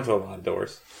 I went to a lot of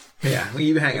doors. Yeah, well,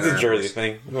 you hang around. It's a Jersey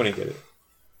thing. You want to get it.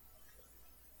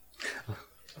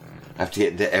 I have to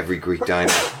get into every Greek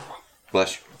diner.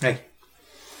 Bless you. Hey.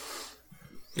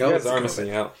 You guys are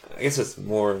missing out. I guess it's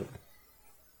more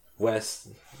west.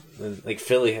 Like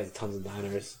Philly has tons of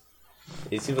diners.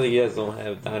 It seems like you guys don't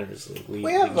have diners.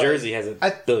 Like Jersey has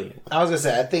a billion. I was going to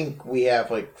say, I think we have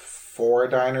like 4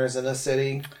 diners in the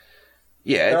city.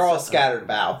 Yeah. They're all scattered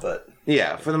about, but...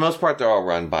 Yeah, for the most part, they're all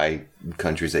run by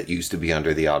countries that used to be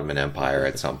under the Ottoman Empire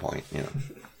at some point. You know,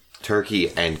 Turkey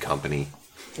and company.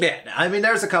 Yeah, I mean,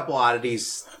 there's a couple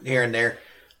oddities here and there.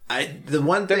 They're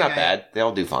not bad. They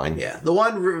all do fine. Yeah, the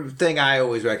one thing I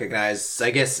always recognize, I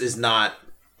guess, is not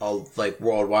a like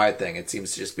worldwide thing. It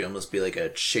seems to just be almost be like a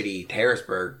shitty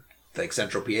Harrisburg, like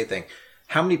Central PA thing.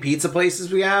 How many pizza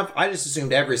places we have? I just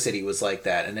assumed every city was like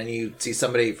that, and then you see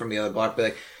somebody from the other block be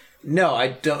like, no, I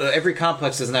don't. Every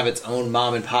complex doesn't have its own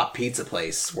mom and pop pizza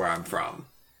place where I'm from.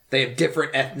 They have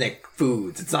different ethnic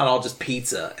foods. It's not all just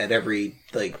pizza at every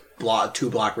like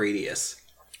 2-block radius.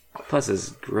 Plus, it's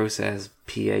gross ass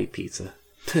PA pizza.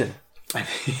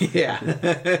 Yeah,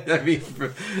 I mean,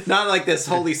 not like this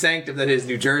holy sanctum that is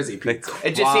New Jersey pizza.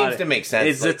 It just seems to make sense.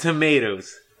 It's the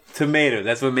tomatoes. Tomato,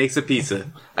 that's what makes a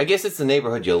pizza. I guess it's the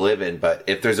neighborhood you live in, but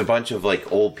if there's a bunch of like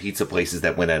old pizza places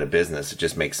that went out of business, it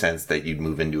just makes sense that you'd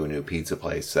move into a new pizza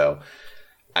place. So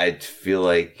I feel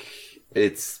like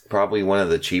it's probably one of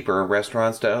the cheaper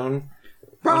restaurants to own.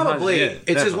 Probably. Yeah, it's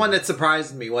definitely. just one that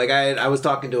surprised me. Like I was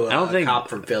talking to a cop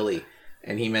from Philly,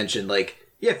 and he mentioned like,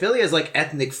 yeah, Philly has like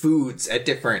ethnic foods at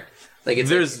different. Like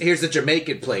it's like, here's a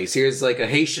Jamaican place, here's like a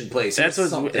Haitian place. That's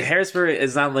what Harrisburg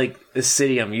is not like a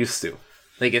city I'm used to.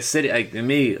 Like a city, like to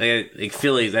me, like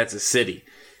Philly, that's a city.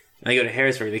 And I go to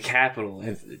Harrisburg, the capital,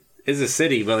 it's a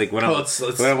city, but like when this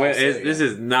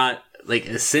is not like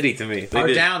a city to me.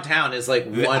 Our downtown is like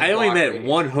one. I only met radius.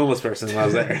 one homeless person when I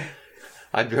was there.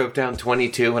 I drove down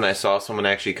 22 and I saw someone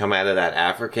actually come out of that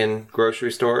African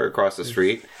grocery store across the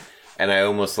street. And I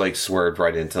almost like swerved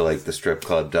right into like the strip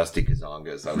club Dusty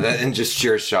Kazongas. I was in just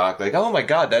sheer shock. Like, oh my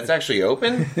God, that's actually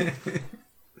open?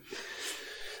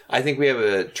 I think we have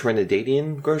a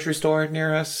Trinidadian grocery store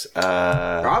near us.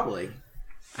 Probably.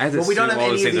 I have to We don't have all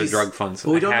any those of things are these drug funds.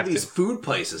 But we don't have these food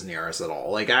places near us at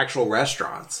all, like actual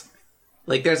restaurants.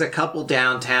 Like there's a couple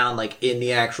downtown, like in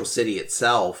the actual city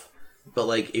itself. But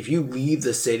like if you leave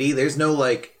the city, there's no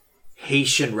like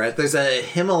Haitian there's a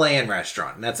Himalayan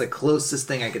restaurant, and that's the closest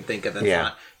thing I could think of that's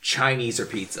not Chinese or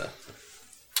pizza.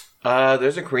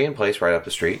 There's a Korean place right up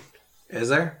the street. Is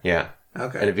there? Yeah.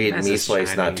 Okay. And a Vietnamese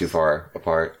place not too far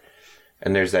apart.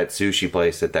 And there's that sushi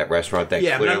place at that restaurant that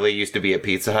clearly used to be a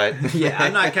Pizza Hut. Yeah,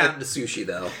 I'm not counting the sushi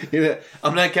though.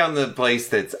 I'm not counting the place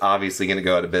that's obviously going to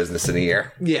go out of business in a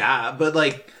year. Yeah, but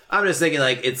like I'm just thinking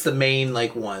like it's the main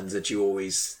like ones that you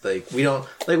always like. We don't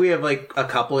like we have like a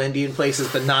couple Indian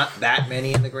places, but not that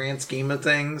many in the grand scheme of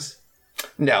things.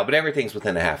 No, but everything's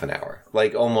within a half an hour.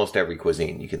 Like almost every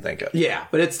cuisine you can think of. Yeah,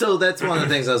 but it's still that's one of the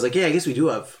things I was like, yeah, I guess we do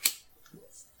have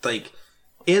like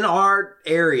in our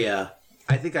area.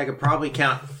 I think I could probably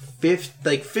count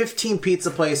 15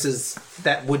 pizza places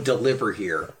that would deliver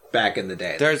here back in the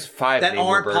day. There's 5 that named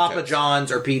aren't Roberto's. Papa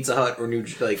John's or Pizza Hut or New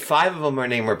like 5 of them are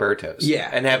named Roberto's. Yeah,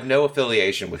 and have no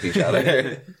affiliation with each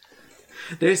other.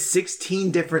 There's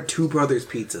 16 different Two Brothers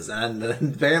pizzas, and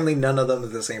apparently none of them are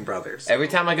the same brothers. Every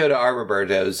time I go to our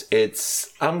Roberto's,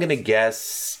 I'm gonna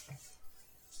guess,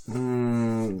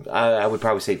 I would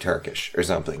probably say Turkish or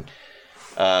something.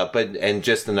 But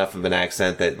just enough of an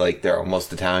accent that like they're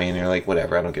almost Italian. You're like,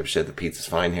 whatever, I don't give a shit. The pizza's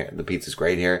fine here. The pizza's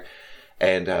great here.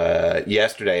 And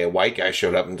yesterday, a white guy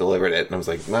showed up and delivered it, and I was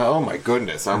like, oh my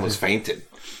goodness, I almost fainted.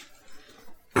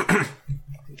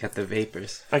 You got the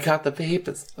vapors. I got the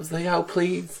vapors. I was like, oh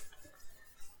please.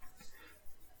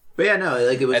 But yeah, no,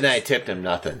 like it was. And then I tipped him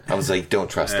nothing. I was like,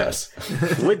 don't trust us.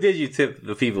 What did you tip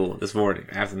the people this morning,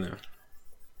 afternoon?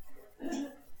 It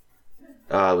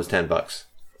was $10.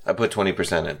 I put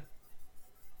 20% in.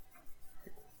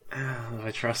 Oh, I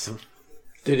trust them.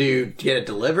 Did you get it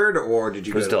delivered or did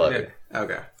you? It was delivered.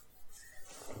 Okay.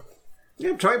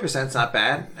 Yeah, 20%'s not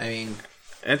bad. I mean,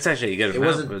 That's actually a good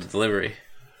amount for delivery.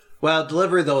 Well,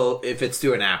 delivery though, if it's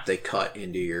through an app, they cut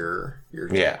into your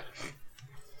Yeah.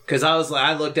 Because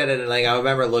I looked at it and like I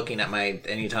remember looking at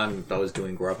anytime I was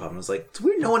doing Grubhub, I was like, it's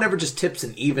weird. No one ever just tips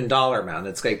an even dollar amount.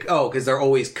 It's like, oh, because they're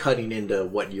always cutting into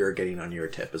what you're getting on your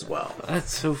tip as well.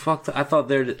 That's so fucked up. I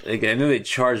thought I knew they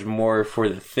charged more for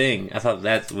the thing. I thought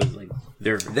that was like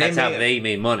that's how they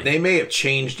made money. They may have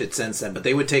changed it since then, but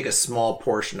they would take a small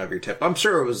portion of your tip. I'm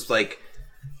sure it was like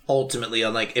ultimately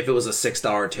on like if it was a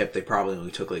 $6 tip, they probably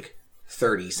only took like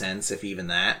 30 cents, if even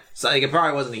that. So like it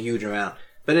probably wasn't a huge amount.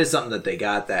 But it's something that they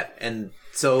got that. And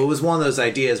so it was one of those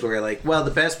ideas where you're like, well,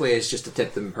 the best way is just to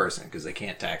tip them in person because they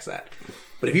can't tax that.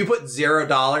 But if you put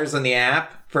 $0 on the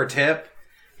app per tip,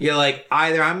 you're like,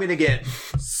 either I'm going to get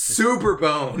super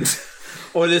boned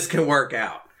or this can work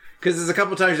out. Because there's a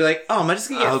couple times you're like, oh, am I just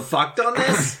going to get fucked on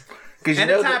this? And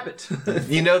it's happened.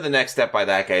 You know the next step by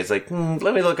that guy is like,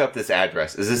 let me look up this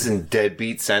address. Is this in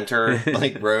Deadbeat Center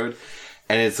Road?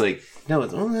 And it's like, no,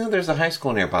 there's a high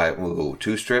school nearby. Ooh,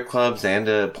 2 strip clubs and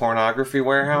a pornography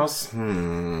warehouse.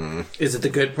 Is it the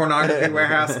good pornography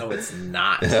warehouse? No, it's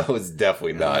not. No, it's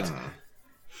definitely not.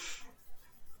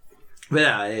 But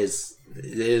yeah, it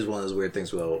is one of those weird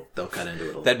things where they'll cut into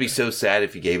it a That'd be so sad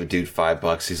if you gave a dude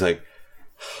 $5. He's like,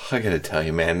 I gotta tell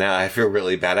you, man, now I feel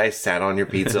really bad. I sat on your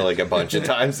pizza like a bunch of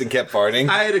times and kept farting.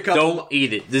 I had a couple. Don't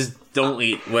eat it. Just don't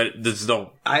eat. Just don't.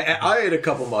 I ate a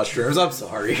couple mushrooms. I'm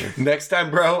sorry. Next time,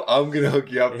 bro, I'm gonna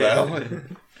hook you up though.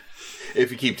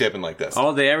 If you keep tipping like this.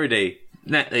 All day, every day.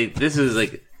 This is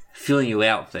like feeling you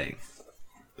out thing.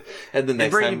 And the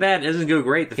next Breaking time, Bad doesn't go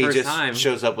great the he first just time.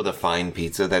 shows up with a fine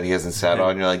pizza that he hasn't sat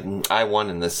on. You're like, I won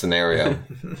in this scenario.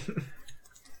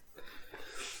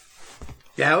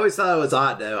 Yeah, I always thought it was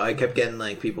odd though. I kept getting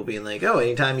like people being like, "Oh,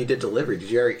 anytime you did delivery,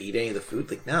 did you ever eat any of the food?"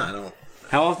 Like, no, I don't.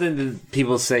 How often did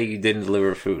people say you didn't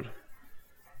deliver food?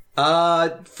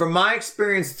 From my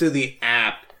experience through the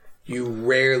app, you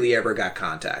rarely ever got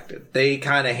contacted. They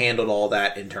kind of handled all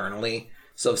that internally.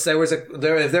 So if there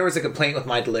was a complaint with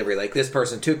my delivery, like this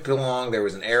person took too long, there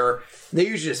was an error, they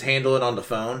usually just handle it on the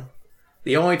phone.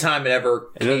 The only time it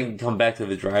doesn't come back to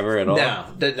the driver at all? No.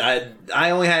 I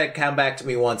only had it come back to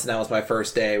me once, and that was my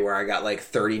first day where I got like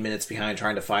 30 minutes behind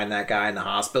trying to find that guy in the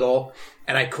hospital,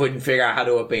 and I couldn't figure out how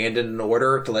to abandon an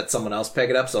order to let someone else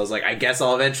pick it up, so I was like, I guess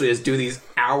I'll eventually just do these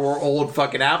hour-old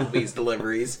fucking Applebee's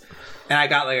deliveries. And I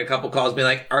got like a couple calls being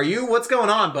like, what's going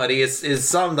on, buddy? Is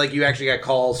some like you actually got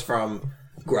calls from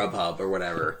Grubhub or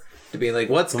whatever to be like,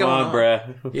 what's going on,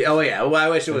 bruh? Yeah, oh yeah. Well, I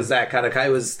wish it was that kind of. It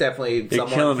was definitely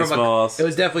someone from it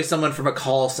was definitely someone from a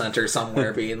call center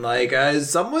somewhere being like, is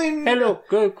someone? Hello,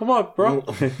 good, come on, bro.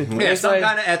 Yeah, some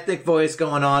kind of ethnic voice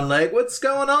going on. Like, what's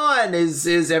going on? Is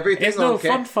everything It's okay?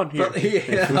 no fun here.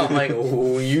 Yeah, I'm like,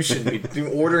 oh, you should be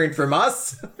ordering from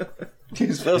us.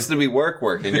 You're supposed to be work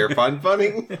and you're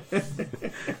funning.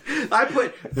 I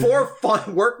put 4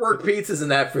 work pizzas in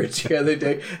that fridge the other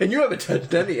day, and you haven't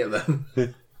touched any of them.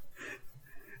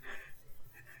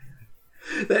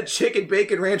 That chicken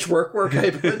bacon ranch work I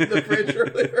put in the fridge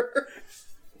earlier.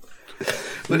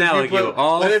 Now like you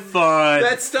all fun.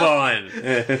 That stuff, fun.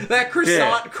 That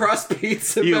croissant crust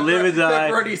pizza. You live and die.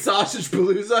 Pepperoni sausage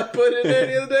palooza I put in there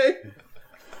the other day.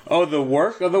 Oh, the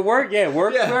work? Yeah,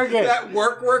 work. Yeah. That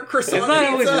work croissant. It's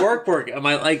not pizza. always work.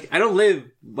 I don't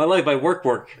live my life by work.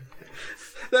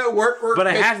 That work. But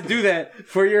I have to do that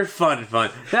for your fun.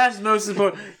 That's most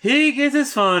important. He gets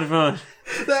his fun.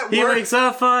 He wakes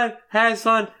up fun, has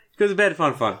fun, goes to bed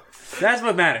fun. That's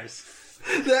what matters.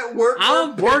 That work.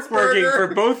 I'm working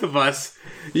for both of us.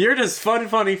 You're just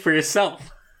funny for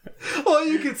yourself. All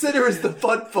you consider is the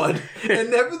fun, and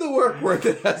never the work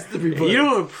that has to be put. You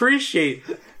don't appreciate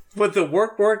what the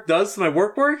work does to my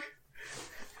work.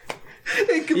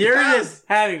 You're just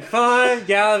having fun,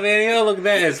 gallivanting. Oh, look at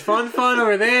that. It's fun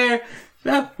over there.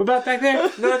 No, what about back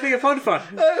there? Nothing of fun.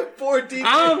 I have 4 deep.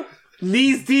 I'm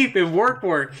knees deep in work.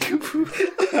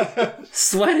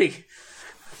 Sweating.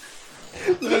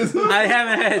 I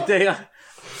haven't had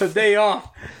a day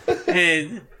off.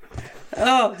 And,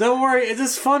 oh, don't worry. It's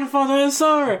just fun in the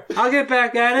summer. I'll get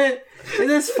back at it.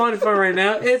 It is fun right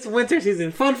now. It's winter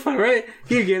season. Fun, right?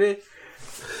 You get it.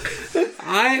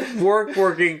 I'm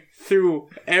working through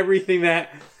everything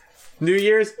that New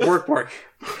Year's, work.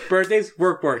 Birthdays,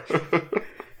 work.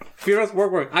 Funerals,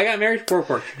 work. I got married,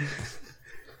 work.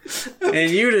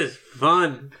 And you just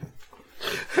fun.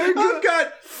 I've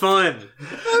got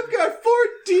 4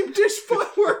 deep dish fun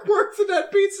works in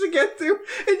that pizza to get through,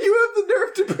 and you have the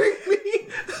nerve to bring me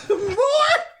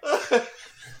more.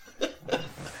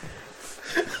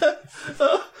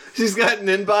 She's got an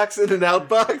inbox and an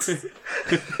outbox.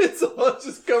 It's all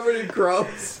just covered in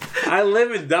crumbs. I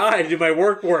live and die to my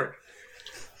work.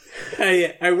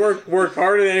 I work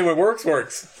harder than anyone works.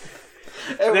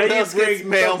 Everyone now you else gets bring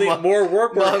mail. something more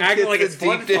work, acting like it's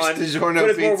fun, but it's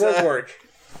more work.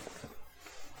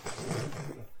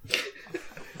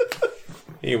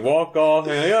 You walk off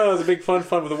and it was a big fun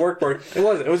with the work. It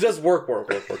wasn't. It was just work.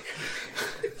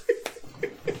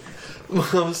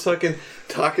 Mom's fucking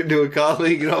talking to a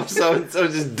colleague, and all of a sudden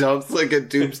someone just dumps like a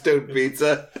tombstone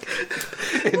pizza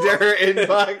into her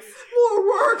inbox. More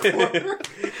work. It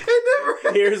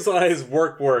never. Here's his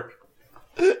work.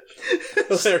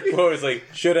 Their quote is like,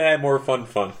 should have had more fun.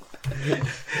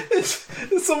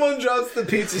 Someone drops the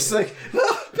pizza. She's like,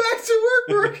 oh, back to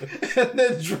work, and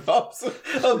then drops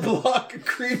a block of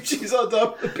cream cheese on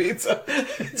top of the pizza.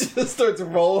 It just starts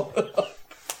rolling up.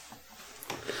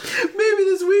 Maybe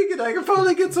this weekend I can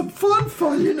finally get some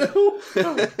fun, you know?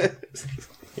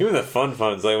 Even the fun is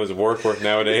like it was work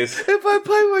nowadays. If I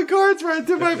play my cards right,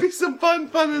 there might be some fun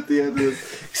at the end of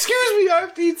this. Excuse me, I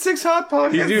have to eat 6 Hot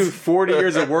Pockets. You do 40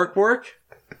 years of work?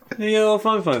 You get a little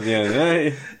fun at the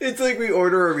end. It's like we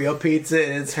order a real pizza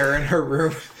and it's her in her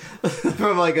room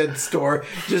from like a store,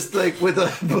 just like with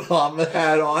a bomb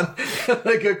hat on,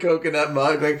 like a coconut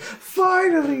mug, like,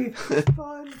 finally,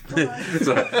 fun.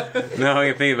 So, now all I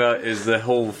can think about is the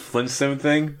whole Flintstone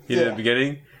thing you did at the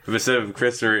beginning. If instead of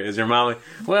Chris or is your mom like,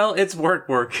 well, it's work.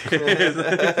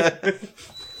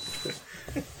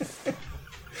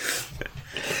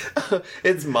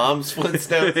 It's Mom's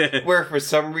Flintstones, where for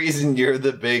some reason you're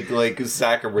the big like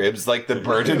sack of ribs, like the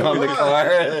burden on the car.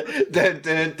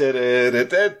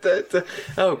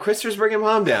 Oh, Christopher's bringing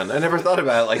Mom down. I never thought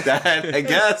about it like that. I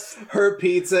guess her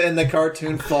pizza in the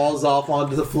cartoon falls off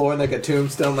onto the floor and like a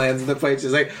tombstone lands in the plate.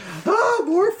 She's like,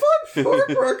 more fun for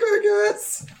work, I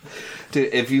guess.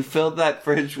 Dude, if you filled that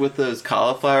fridge with those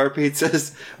cauliflower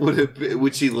pizzas,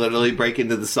 would she literally break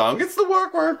into the song? It's the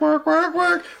work.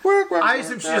 I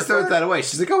assume she just throws that away.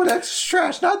 She's like, oh, that's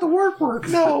trash, not the work.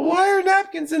 No, why are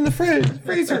napkins in the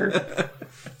freezer?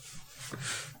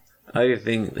 I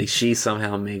think like she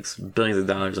somehow makes billions of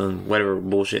dollars on whatever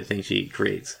bullshit thing she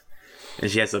creates,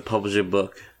 and she has to publish a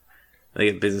book, like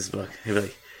a business book. She'd be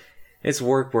like, it's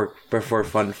work, but for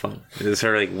fun. It's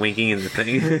her like winking in the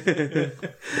thing.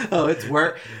 Oh, it's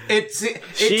work. It she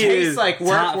tastes like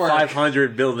work. Top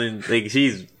 500 building. Like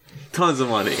she's tons of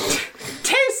money.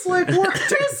 Tastes like work.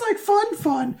 Tastes like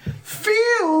fun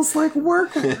feels like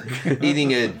work.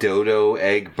 Eating a dodo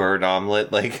egg bird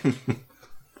omelet, like...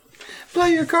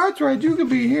 Play your cards right, you could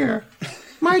be here.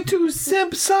 My 2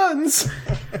 simp sons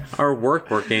are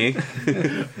working.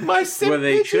 My simp where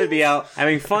they should be out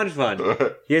having fun.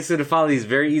 He has to follow these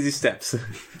very easy steps.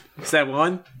 Step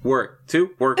 1, work.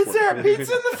 2, work. Is there a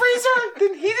pizza in the freezer?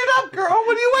 Then heat it up, girl.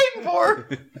 What are you waiting for?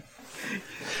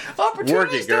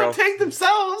 Opportunities don't take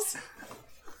themselves.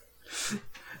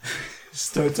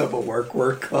 Starts up a work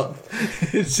club.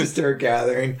 It's just her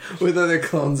gathering with other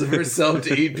clones of herself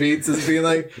to eat pizzas, being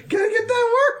like, gotta get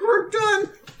that work done.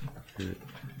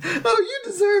 Oh, you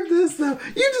deserve this, though.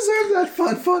 You deserve that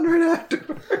fun right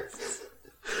afterwards.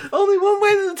 Only one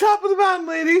way to the top of the mountain,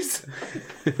 ladies.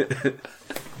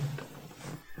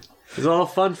 It's all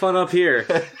fun up here.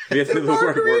 We have to do the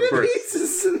work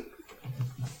pizzas and...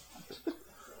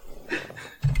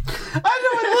 I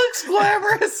know it looks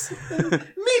glamorous.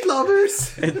 Meat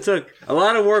lovers. It took a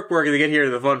lot of work to get here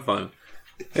to the fun.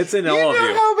 It's in all of you.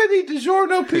 You know how many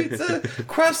DiGiorno pizza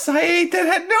crusts I ate that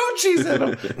had no cheese in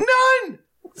them? None.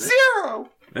 0.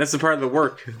 That's the part of the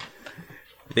work.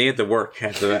 They get to work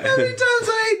after that. How many times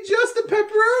I ate just a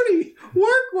pepperoni?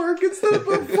 Work instead of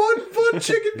a fun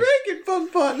chicken bacon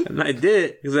fun. And I did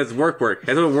it because that's work.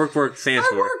 That's what work stands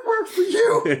for. I work for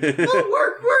you. I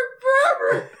work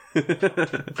forever.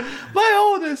 My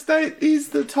oldest, he's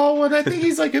the tall one. I think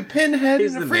he's like a pinhead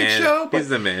in a freak show. He's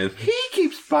the man. He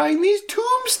keeps buying these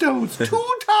tombstones, 2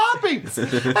 toppings.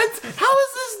 How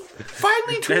is this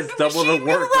finally turned That's double the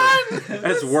work.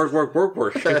 That's work.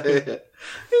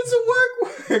 It's a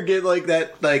work. Get like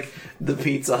that, like the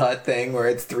Pizza Hut thing where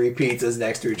it's 3 pizzas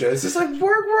next to each other. It's just like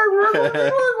work.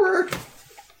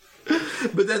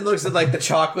 But then looks at like the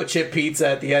chocolate chip pizza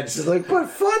at the end. It's just like, but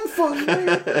fun,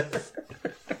 man.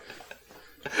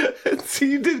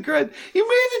 See, you did great. You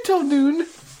made it till noon.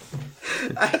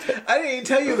 I didn't even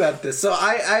tell you about this. So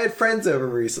I had friends over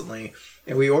recently,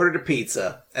 and we ordered a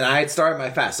pizza, and I had started my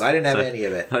fast, so I didn't have any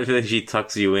of it. I feel like she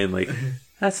tucks you in like,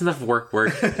 that's enough work.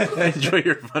 Enjoy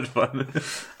your fun.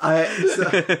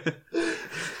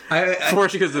 Before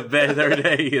she goes to bed every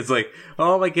day, it's like,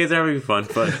 oh, my kids are having fun.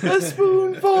 A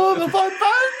spoonful of fun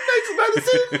makes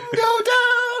medicine go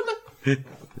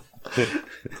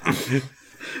down.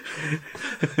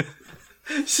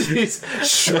 She's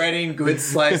shredding good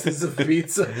slices of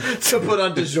pizza to put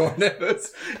on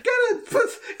DiGiorno's. Gotta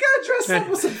dress up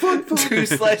with some fun. 2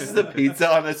 slices of pizza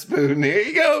on a spoon. Here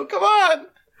you go. Come on.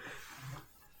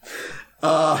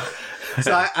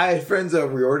 So I had friends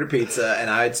over. We ordered pizza, and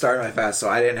I had started my fast, so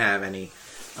I didn't have any.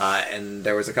 And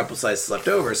there was a couple slices left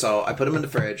over, so I put them in the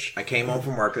fridge. I came home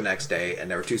from work the next day, and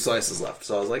there were 2 slices left.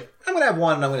 So I was like, I'm gonna have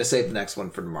one, and I'm gonna save the next one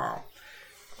for tomorrow.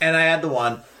 And I had the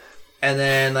one. And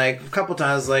then, like, a couple times,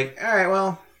 I was like, all right,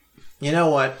 well, you know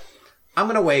what? I'm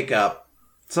going to wake up.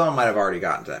 Someone might have already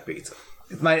gotten to that pizza.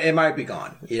 It might be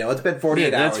gone. You know, it's been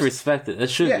 48 hours. That's respected.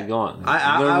 It should be gone.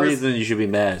 No reason you should be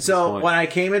mad. So when I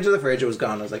came into the fridge, it was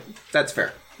gone. I was like, that's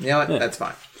fair. You know what? Yeah. That's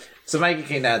fine. So Mikey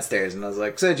came downstairs, and I was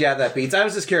like, so did you have that pizza? I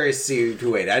was just curious to see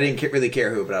who ate it. I didn't really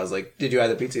care who, but I was like, did you have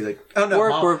the pizza? He's like, oh, no,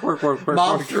 work.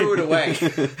 Mom threw it away.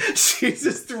 She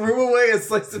just threw away a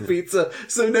slice of pizza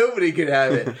so nobody could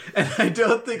have it. And I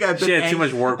don't think I've been She had too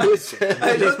much work. I don't think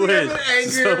I've been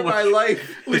angrier in my life.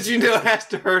 Which you know has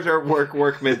to hurt her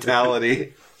work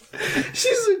mentality.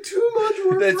 She's like, too much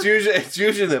work. It's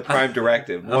usually the prime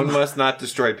directive. One must not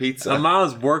destroy pizza. A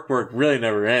mom's work really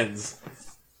never ends.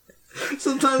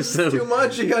 Sometimes it's too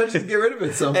much. You gotta just get rid of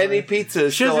it somehow. Any pizza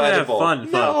is she doesn't still have edible.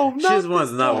 fun. No, she just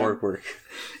wants not work.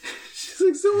 She's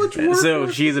like, so much work. So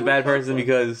she's a bad person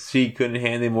because she couldn't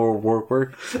handle more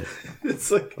work.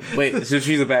 It's like, wait, so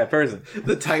she's a bad person.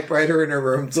 The typewriter in her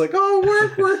room. It's like, oh,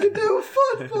 work, and do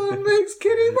fun makes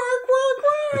Kitty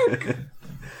work.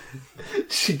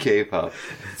 She gave up.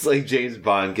 It's like James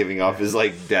Bond giving off his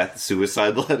like death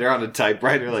suicide letter on a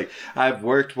typewriter. Like, I've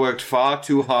worked far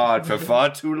too hard for far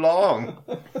too long.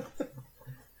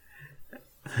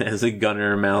 Has a gun in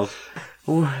her mouth.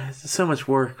 Oh, it's so much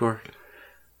work.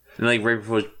 And like right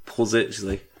before she pulls it, she's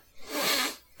like,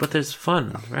 but there's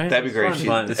fun, right? That'd be great.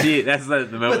 Fun. See, that's the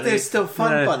moment. But there's still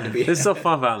fun to be. There's still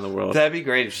fun in the world. That'd be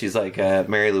great if she's like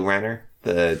Mary Lou Renner,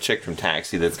 the chick from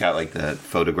Taxi that's got like the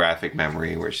photographic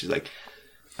memory where she's like,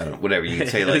 I don't know, whatever you can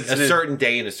say, like a certain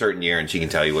day in a certain year, and she can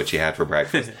tell you what she had for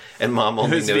breakfast. And Mom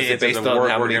only knows it based on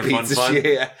how many pizzas she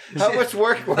ate. How much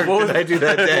work did I do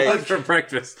that day? What was for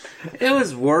breakfast? It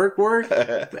was work.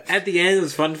 But at the end, it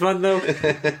was fun though.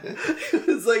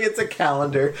 It's like it's a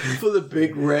calendar full of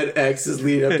big red X's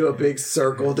leading up to a big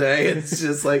circle day. It's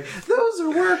just like, those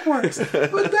those are works.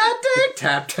 But that day,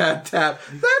 tap, tap, tap,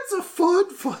 that's a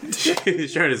fun day.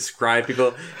 He's trying to describe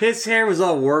people. His hair was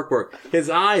all work. His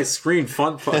eyes screamed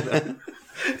fun.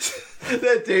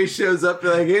 That day shows up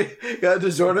like, hey, got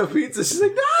DiGiorno pizza. She's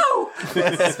like, no,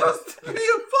 it's supposed to be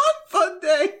a fun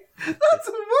day. That's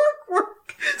a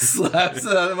work. Slaps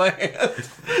it out of my hand.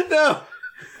 No.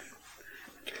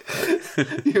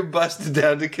 You're busted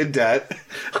down to cadet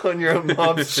on your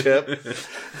mom's ship.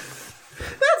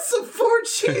 That's some 4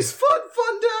 cheese fun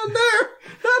down there.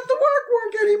 Not the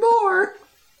work anymore.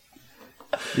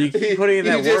 You keep putting in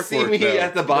that you just see me though.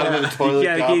 at the bottom of the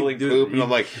toilet gobbling poop, and I'm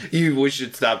like, we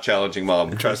should stop challenging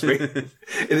Mom. Trust me. It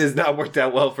has not worked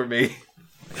out well for me.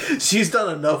 She's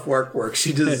done enough work.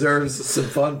 She deserves some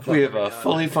fun. We have a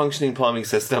fully functioning plumbing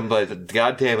system, but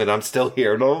god damn it, I'm still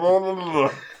here.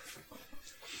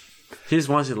 She just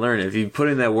wants you to learn. If you put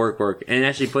in that work and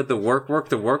actually put the work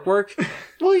to work,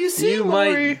 well, you see, you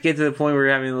might get to the point where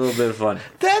you're having a little bit of fun.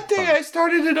 That day, I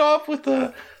started it off with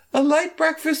a light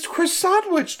breakfast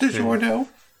croissantwich, DiGiorno.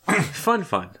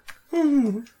 Fun.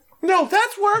 No,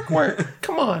 that's work.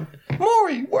 Come on.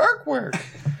 Maury, work.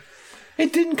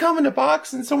 It didn't come in a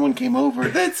box and someone came over.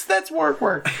 That's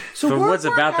work. So what's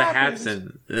about to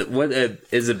happen? What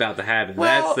is about to happen?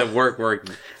 Well, that's the work.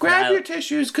 Grab your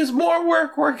tissues, because more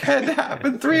work had to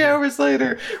happen 3 hours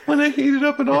later when I heated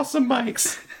up an awesome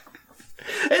mics.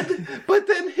 But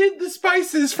then hid the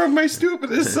spices from my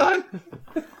stupidest son.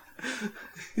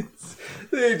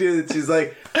 They did. She's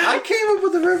like, I came up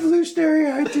with a revolutionary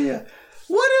idea.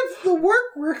 What if the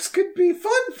works could be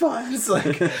fun? It's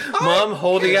like, Mom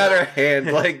holding out her hand,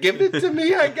 like, give it to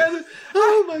me. I got it.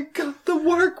 Oh my god, the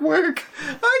work.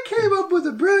 I came up with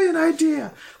a brilliant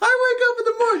idea. I wake up in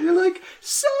the morning, you're like,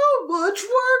 so much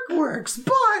works.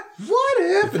 But what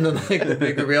if? And then like the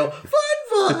big reveal,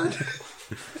 fun.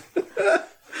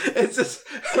 It's just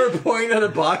her pointing at a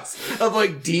box of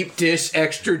like deep dish,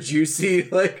 extra juicy,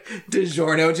 like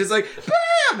DiGiorno, just like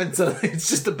bam, and so it's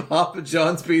just a Papa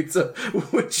John's pizza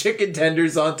with chicken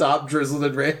tenders on top, drizzled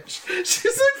in ranch.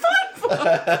 She's like,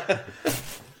 fun.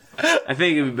 I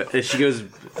think if she goes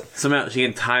somehow she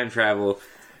can time travel.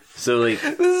 So like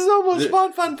this is almost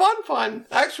fun.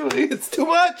 Actually, it's too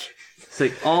much. It's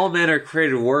like all men are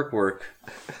created work.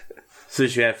 So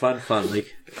she had fun.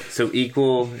 Like so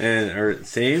equal and or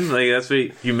same. Like that's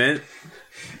what you meant.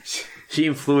 She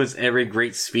influenced every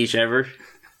great speech ever.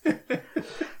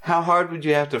 How hard would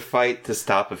you have to fight to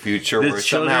stop a future where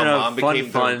somehow Mom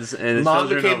became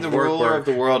the ruler of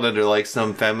the world under like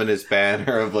some feminist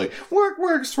banner of like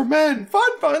works for men,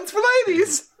 fun's for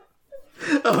ladies?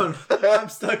 Oh, I'm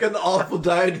stuck on the awful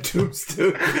diet of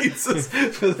tombstone pizzas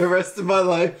for the rest of my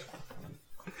life.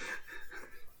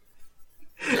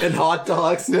 And hot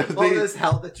dogs. All this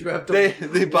hell that you have to... They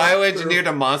bioengineered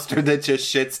a monster that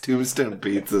just shits tombstone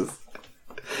pizzas.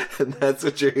 And that's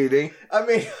what you're eating? I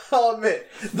mean, I'll admit,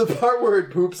 the part where it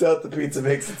poops out the pizza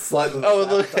makes it slightly... Oh,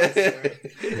 look.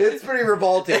 It's pretty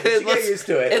revolting. You get used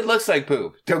to it. It looks like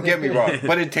poop. Don't get me wrong.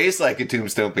 But it tastes like a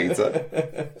tombstone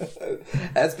pizza.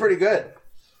 That's pretty good.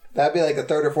 That'd be like the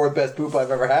 3rd or 4th best poop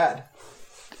I've ever had.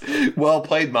 Well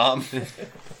played, Mom.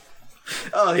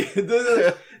 Oh,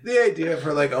 the idea of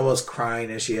her like almost crying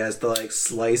as she has to like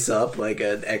slice up like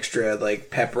an extra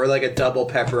like pepper, like a double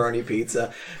pepperoni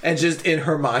pizza, and just in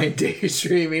her mind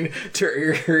daydreaming to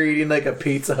her eating like a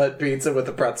Pizza Hut pizza with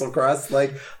a pretzel crust.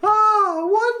 Like,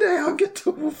 one day I'll get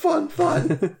to fun.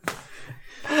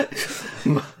 I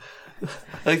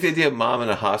like the idea of Mom in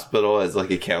a hospital as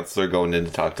like a counselor going in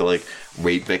to talk to like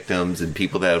rape victims and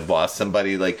people that have lost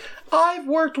somebody. Like, I've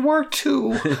work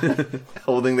too,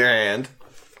 holding their hand.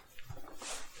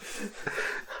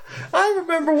 I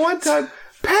remember one time,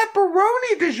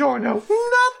 pepperoni DiGiorno,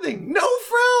 nothing, no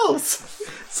frills.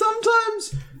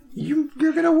 Sometimes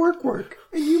you're gonna work,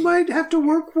 and you might have to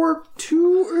work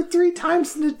 2 or 3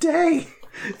 times in a day.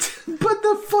 But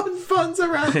the fun's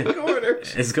around the corner.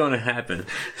 It's going to happen.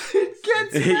 It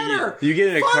gets better. You get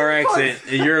in a car accident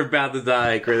and you're about to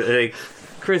die. Like,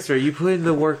 Christopher, you put in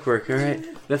the work, all right?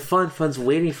 The fun's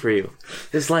waiting for you.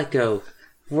 Just let go.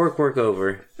 Work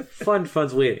over.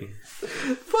 Fun's waiting.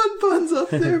 Fun's up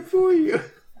there for you.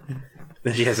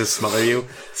 Then she has to smother you.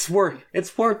 It's work.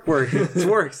 It's work. It's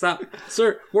work. Stop.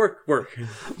 Sir, work.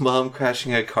 Mom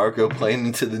crashing a cargo plane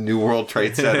into the New World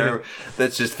Trade Center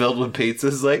that's just filled with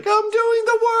pizzas. Like, I'm doing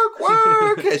the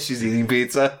work as she's eating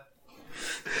pizza.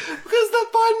 Because the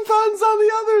fun's on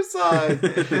the other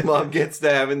side. Mom gets to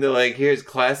having to like, here's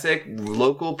classic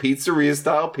local pizzeria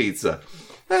style pizza.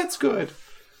 That's good.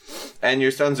 And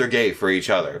your sons are gay for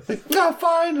each other. Like,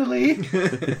 finally.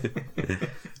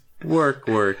 Work.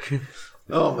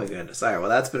 Oh my goodness. All right, well,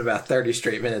 that's been about 30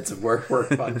 straight minutes of work,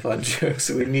 fun jokes,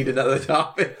 so we need another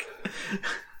topic.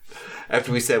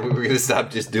 After we said we were going to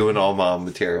stop just doing all mom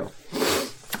material.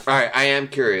 All right, I am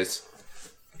curious.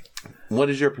 What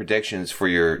is your predictions for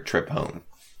your trip home?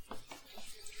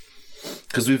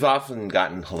 Because we've often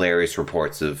gotten hilarious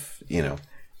reports of,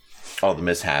 all the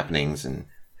mishappenings and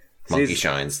monkey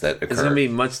shines that occur. It's going to be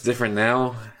much different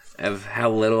now of how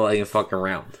little I can fuck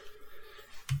around.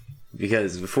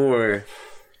 Because before,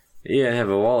 I didn't have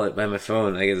a wallet, but I have my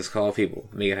phone. I can just call people,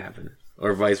 make it happen.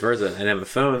 Or vice versa. I didn't have a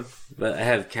phone, but I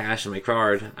have cash in my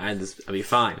card. I'd be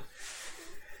fine.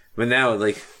 But now,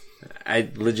 I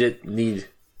legit need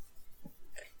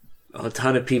a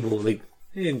ton of people. Like,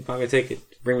 hey, buy my ticket,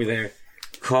 bring me there.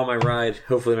 Call my ride.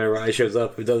 Hopefully my ride shows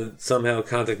up. If it doesn't somehow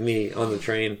contact me on the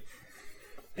train.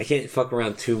 I can't fuck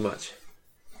around too much.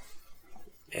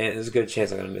 And there's a good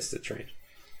chance I'm going to miss the train.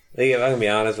 If I'm going to be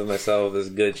honest with myself, there's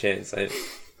a good chance.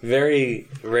 Very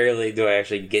rarely do I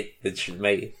actually get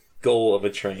my goal of a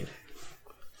train.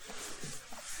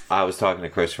 I was talking to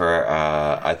Christopher.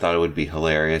 I thought it would be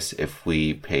hilarious if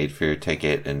we paid for your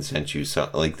ticket and sent you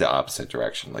the opposite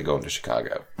direction, like going to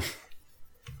Chicago.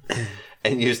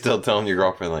 And you're still telling your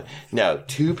girlfriend, no,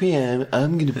 2 p.m.,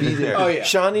 I'm going to be there. Oh, yeah.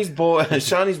 Shawnee's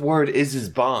word is his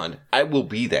bond. I will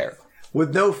be there.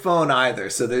 With no phone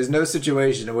either, so there's no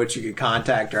situation in which you could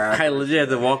contact her. I legit have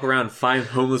to walk around and find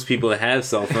homeless people that have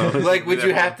cell phones. Would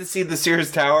you have to see the Sears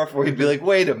Tower before you'd be like,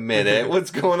 wait a minute, what's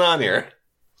going on here?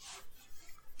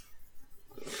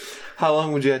 How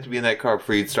long would you have to be in that car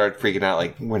before you'd start freaking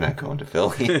out, we're not going to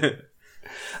Philly?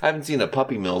 I haven't seen a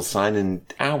Puppy Mills sign in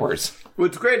hours.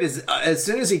 What's great is as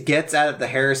soon as he gets out of the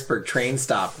Harrisburg train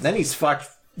stop, then he's fucked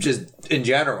just in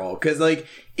general. Because,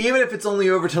 even if it's only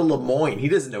over to Lemoyne, he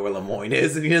doesn't know where Lemoyne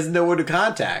is and he doesn't know where to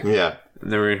contact. Yeah.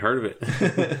 Never even heard of it.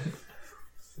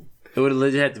 It would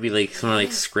legit have to be somewhere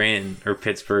like Scranton or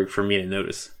Pittsburgh for me to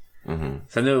notice. Mm-hmm.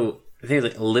 So I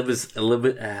think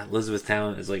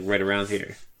Elizabethtown is right around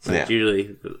here. So it's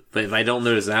usually, but if I don't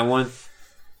notice that one,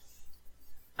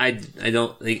 I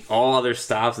don't all other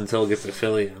stops until it gets to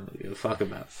Philly. I don't give a fuck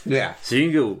about. Yeah. So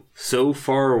you can go so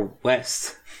far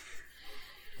west.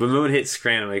 But when it hits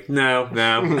Scranton, I'm no, come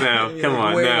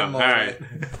on, no, all right.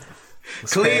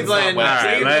 Cleveland's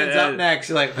right. up next.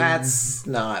 You're that's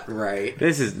not right.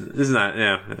 This is not.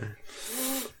 Yeah.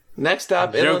 Next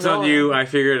up, Joke's Illinois. on you. I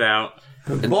figured it out.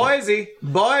 Boise,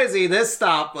 this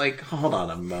stop. Hold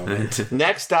on a moment.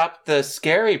 Next stop, the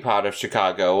scary part of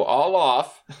Chicago. All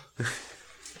off.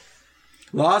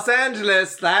 Los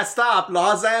Angeles, last stop,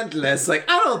 Los Angeles. I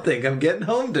don't think I'm getting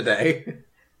home today.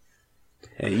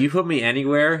 Hey, you put me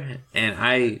anywhere, and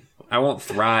I won't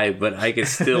thrive, but I can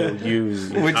still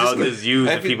use. I'll just use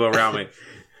the people around me.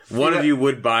 One of you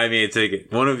would buy me a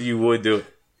ticket. One of you would do it.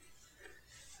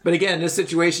 But again, in this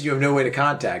situation, you have no way to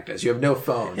contact us. You have no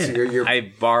phone. Yeah. So you're...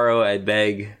 I borrow, I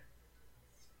beg.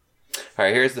 All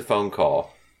right, here's the phone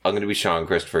call. I'm going to be Sean,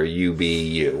 Christopher. You be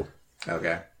you.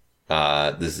 Okay.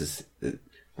 This is...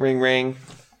 Ring, ring.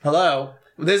 Hello.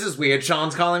 This is weird.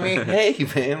 Sean's calling me. Hey,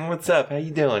 man. What's up? How you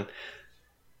doing?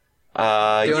 Doing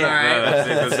all right.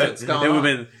 It would have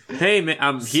been, hey, man,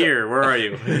 I'm here. Where are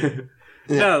you?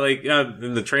 No,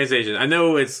 in the train station. I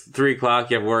know it's 3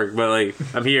 o'clock. You have work, but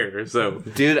I'm here. So,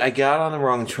 dude, I got on the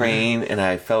wrong train and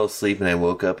I fell asleep and I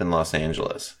woke up in Los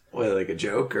Angeles. What, a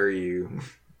joke, or you?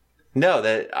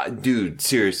 No, dude,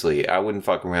 seriously, I wouldn't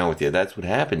fuck around with you. That's what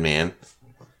happened, man.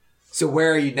 So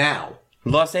where are you now?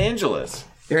 Los Angeles.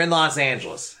 You're in Los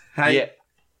Angeles. Yeah.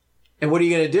 And what are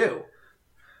you gonna do?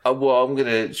 Well, I'm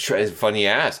gonna try. It's funny you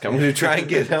ask. I'm gonna try and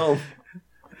get home.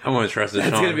 I'm gonna trust it.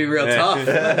 That's gonna be real tough.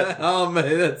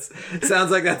 That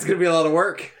sounds like that's gonna be a lot of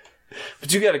work.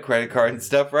 But you got a credit card and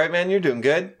stuff, right, man? You're doing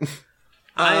good.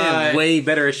 I am way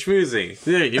better at schmoozing.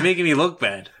 Dude, you're making me look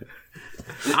bad.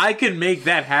 I can make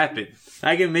that happen.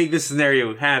 I can make this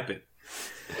scenario happen.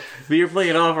 But you're playing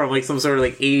it off from some sort of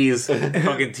 80s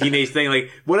fucking teenage thing.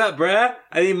 What up, bruh?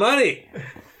 I need money.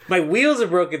 My wheels are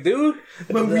broken, dude.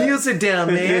 My wheels are down,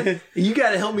 man. You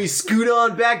gotta help me scoot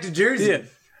on back to Jersey. Yeah.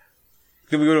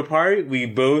 Then we go to a party, we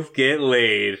both get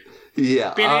laid.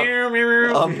 Yeah.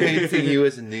 I'm painting you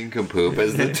as a nincompoop,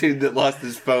 as the dude that lost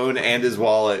his phone and his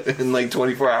wallet in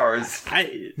 24 hours.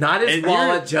 Not his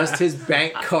wallet, just his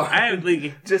bank card.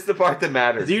 Just the part that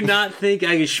matters. Do you not think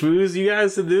I can schmooze you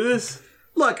guys to do this?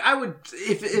 Look, I would,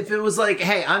 if it was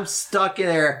hey, I'm stuck in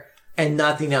there and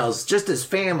nothing else, just as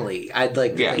family, I'd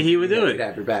he would do it.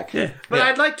 Have your back. Yeah. But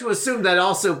I'd like to assume that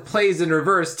also plays in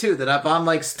reverse too, that if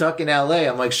I'm stuck in LA,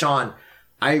 I'm Sean,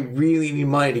 I really need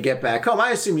money to get back home.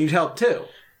 I assume you'd help too.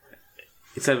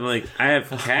 Except I'm like, I have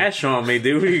cash on me,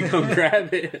 dude. You can come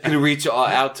grab it. I'm gonna reach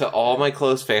out to all my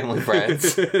close family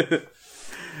friends.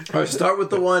 Or start with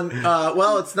the one.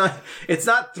 Well, it's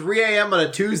not 3 a.m. on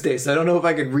a Tuesday, so I don't know if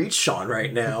I can reach Sean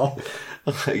right now.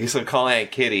 I guess I'll call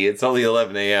Aunt Kitty. It's only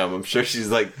 11 a.m. I'm sure she's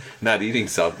like not eating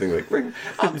something. Like,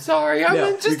 I'm sorry,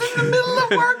 I'm just in the middle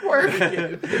of work.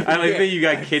 I like that you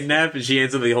got kidnapped and she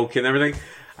answered the whole kidnapping thing.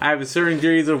 I have a certain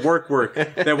degrees of work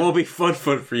that won't be fun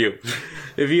for you.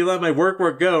 If you let my work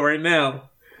go right now,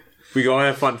 we go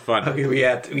have fun. Okay, we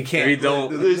can't. We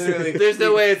don't. There's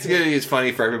no way it's gonna be as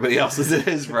funny for everybody else as it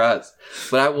is for us.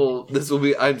 But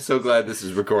I'm so glad this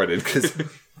is recorded because.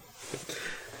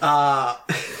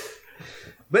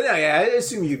 But no, yeah, I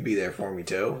assume you'd be there for me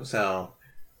too. So.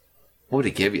 What would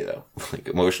he give you though? Like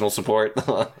emotional support?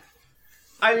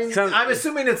 I mean, I'm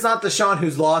assuming it's not the Sean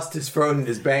who's lost his phone and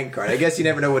his bank card. I guess you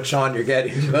never know what Sean you're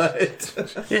getting, but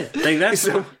yeah, like that's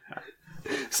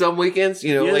some weekends,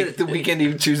 like the weekend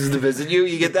he chooses to visit you,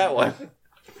 you get that one.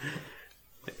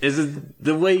 Is it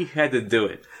the way you had to do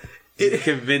it? To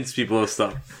convince people of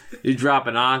stuff. You drop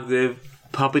an octave,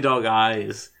 puppy dog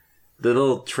eyes, the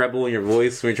little treble in your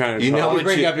voice when you're trying to talk. You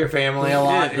bring up your family a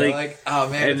lot. Yeah, you're like, oh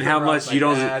man, and how much you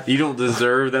don't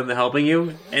deserve them to helping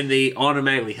you, and they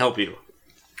automatically help you.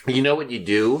 You know what you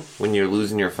do when you're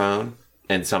losing your phone,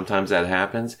 and sometimes that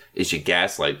happens, is you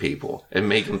gaslight people and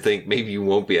make them think maybe you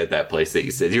won't be at that place that you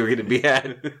said you were going to be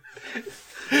at.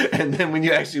 And then when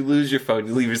you actually lose your phone,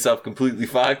 you leave yourself completely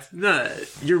fucked. Nah,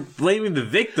 you're blaming the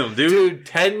victim, dude. Dude,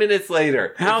 10 minutes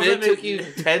later. If it took you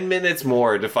 10 minutes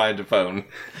more to find a phone,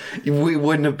 we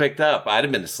wouldn't have picked up. I'd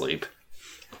have been asleep.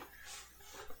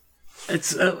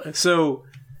 It's so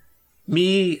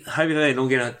me, hypothetically, don't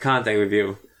get in contact with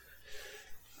you.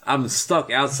 I'm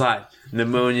stuck outside.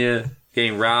 Pneumonia,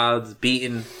 getting robbed,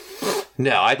 beaten.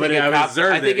 No, I think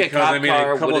a cop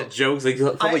car a couple of jokes, like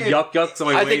a couple of yucks on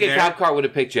my way I think there. a cop car would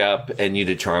have picked you up and you'd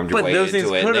have charmed your way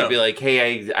into it. And they'd be like,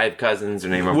 hey, I have cousins.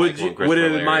 Their name are Michael and Chris. Would it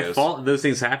have been my fault if those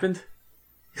things happened?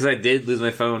 Because I did lose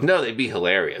my phone. No, they'd be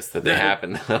hilarious that they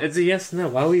happened. It's a yes no.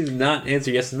 Why would we not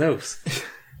answer yes and no's?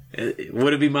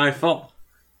 Would it be my fault?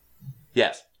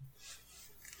 Yes.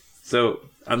 So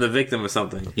I'm the victim of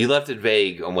something. You left it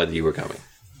vague on whether you were coming.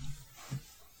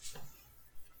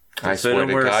 I So swear don't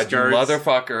to wear God, skirts. you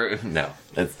motherfucker. No.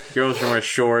 Girls should wear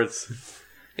shorts.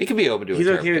 It can be open to He's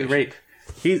okay with interpretation.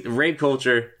 rape. Rape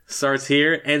culture starts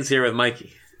here, ends here with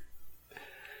Mikey.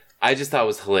 I just thought it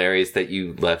was hilarious that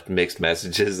you left mixed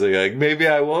messages. Like, maybe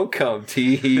I won't come,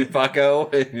 tee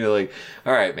fucko. And you're like,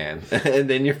 all right, man. And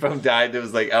then your phone died. It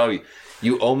was like, oh,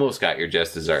 you almost got your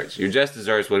just desserts. Your just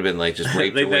desserts would have been like just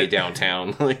raped Like your way that-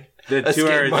 downtown. Like the a 2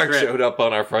 hour skid mark trip. showed up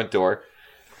on our front door.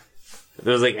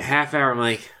 There was like a half hour. I'm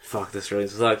like, fuck, this really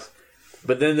sucks.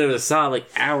 But then there was a solid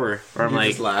hour where I'm You're like,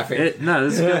 just laughing. No,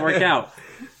 this is gonna work out.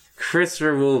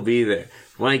 Christopher will be there.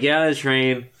 When I get out of the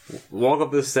train, walk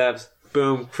up the steps,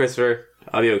 boom, Christopher,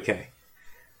 I'll be okay.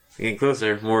 Getting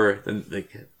closer, more than like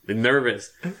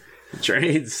nervous. The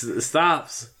train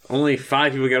stops. Only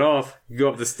 5 people get off. You go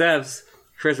up the steps.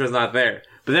 Christopher's not there.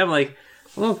 But then I'm like,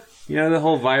 well, the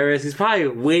whole virus. He's probably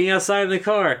waiting outside in the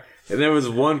car. And there was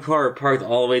one car parked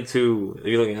all the way to, if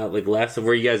you're looking out like left of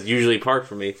where you guys usually park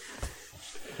for me.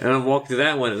 And I walked to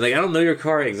that one. Like, I don't know your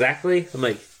car exactly. I'm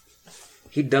like,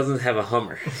 he doesn't have a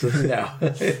Hummer. No.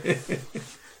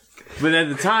 But at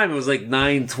the time, it was like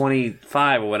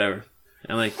 9:25 or whatever.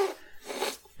 And like,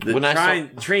 the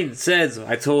train says,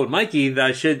 I told Mikey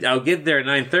that I'll get there at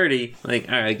 9:30.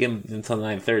 Like, all right, give him until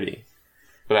 9:30.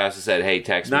 But I also said, hey,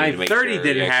 text me to make sure 9:30 you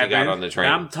didn't actually happen. got on the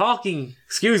train. I'm talking.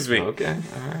 Excuse me. Okay.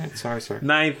 All right. Sorry.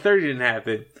 9:30 didn't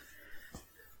happen.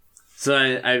 So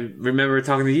I remember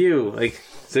talking to you, like,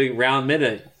 sitting around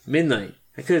midnight.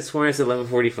 I could have sworn I said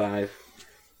 11:45.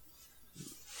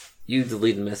 You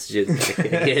delete the messages. I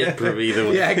can't prove either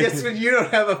way. Yeah, I guess when you don't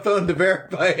have a phone to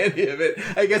verify any of it,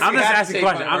 I guess I'm you just have to asking take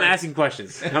questions. my I'm word. asking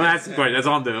questions. That's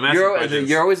all I'm doing. I'm asking questions.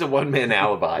 You're always a one-man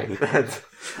alibi.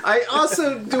 I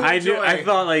also do enjoy... I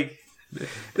thought, like,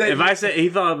 if I said he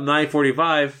thought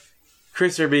 9:45,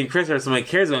 Christopher being Christopher, somebody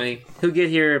cares about me, he'll get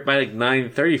here by like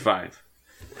 9:35.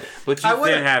 Which I would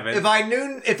didn't happen. If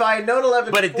I had known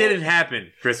 11, But it didn't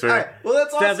happen, Christopher. All right, well,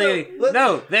 that's also...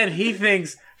 No, then he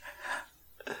thinks,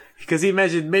 because he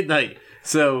mentioned midnight,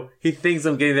 so he thinks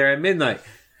I'm getting there at midnight.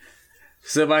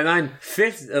 So by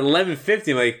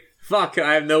 11:50, I'm like, fuck,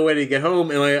 I have no way to get home,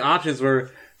 and my options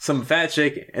were some fat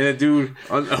chick and a dude,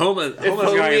 a homeless if guy.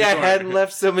 only in I the car. hadn't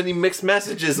left so many mixed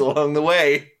messages along the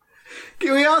way.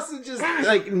 Can we also just,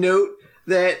 like, note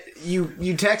that you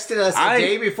texted us the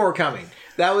day before coming.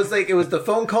 That was like, it was the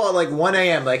phone call at like 1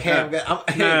 a.m. Like, hey, let me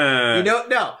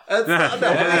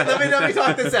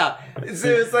talk this out. So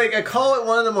it was like a call at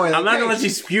 1 in the morning. I'm not going to let you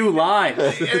spew lies.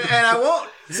 And I won't.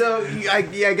 So I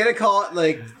get a call at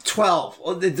like 12.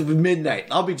 Well, it's midnight.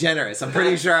 I'll be generous. I'm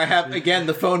pretty sure I have, again,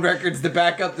 the phone records to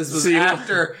back up. This was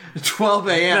after 12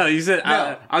 a.m. No, you said,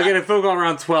 I'll get a phone call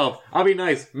around 12. I'll be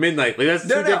nice. Midnight. Like, that's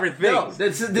two different things. No,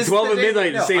 this 12 and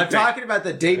midnight is the same thing. I'm talking about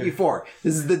the day before.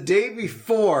 This is the day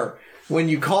before when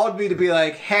you called me to be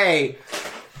like, hey,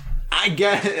 I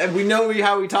get it. We know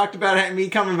how we talked about me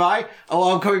coming by.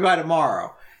 Oh, I'm coming by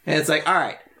tomorrow. And it's like, all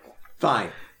right,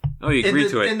 fine. Oh, you agreed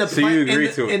to it. So you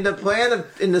agreed to it.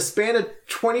 In the span of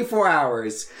 24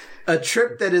 hours, a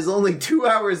trip that is only 2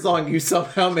 hours long, you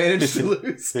somehow managed to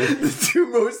lose the two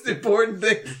most important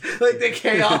things. Like the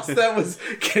chaos that was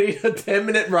getting a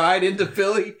 10-minute ride into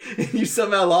Philly, and you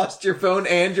somehow lost your phone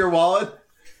and your wallet.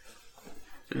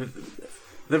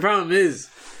 The problem is,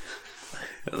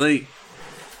 like,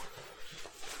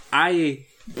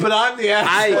 But I'm the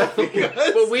asshole.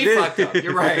 Well, we fucked up.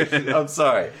 You're right. I'm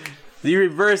sorry. You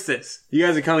reverse this. You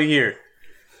guys are coming here.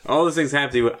 All those things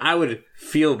happen to you. I would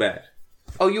feel bad.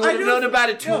 Oh, you would have known about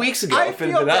it 2 weeks ago if it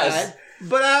had been us.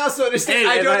 But I also understand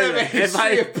I don't have a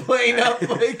history of playing up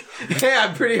like, hey,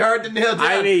 I'm pretty hard to nail down.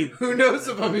 I mean, who knows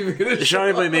if I'm even going to show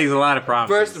Seanie Boy makes a lot of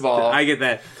promises. First of all, I get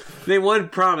that. Then one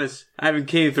promise I haven't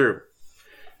came through.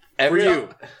 For you.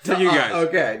 To you guys.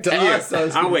 Okay. To us.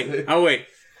 I'll wait.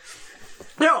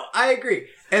 No, I agree.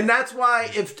 And that's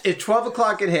why if 12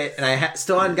 o'clock had hit and I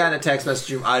still hadn't gotten a text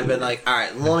message from him, I'd have been like, all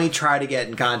right, let me try to get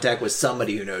in contact with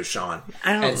somebody who knows Sean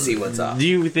and see what's up. Do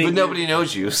you think? But nobody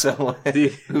knows you, so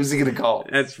who's he going to call?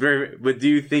 That's very. But do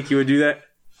you think you would do that?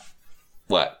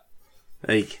 What?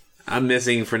 Like, I'm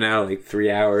missing for now like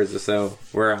 3 hours or so.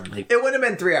 Where I'm like, it would have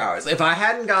been 3 hours if I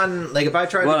hadn't gotten like if I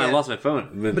tried. Well, to I lost my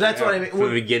phone. But that's what I mean. From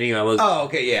the beginning, I was. Oh,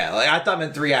 okay, yeah. Like I thought it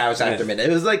meant 3 hours after midnight.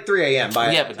 It was like 3 a.m.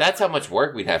 Yeah, but that's how much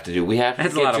work we'd have to do. We have to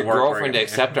get your girlfriend to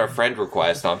accept our friend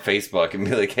request on Facebook and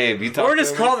be like, "Hey, have you talked?" Or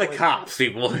just call the cops,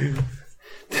 people.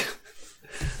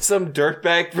 Some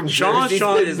dirtbag from Sean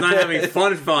Jersey is not having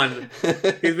fun.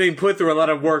 He's being put through a lot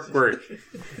of work.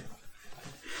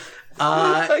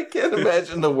 I can't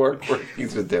imagine the work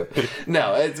he's been doing.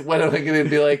 No, it's when am I going to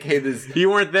be like, hey, this... You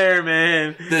weren't there,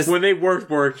 man. When they work,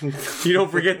 you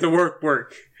don't forget to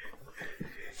work.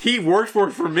 He worked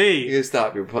for me. You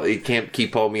stop. You can't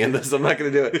keep pulling me in this. I'm not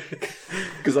going to do it.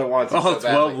 Because I want to so 12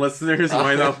 badly. Listeners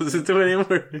might not listen to it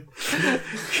anymore.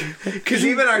 Because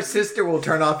even our sister will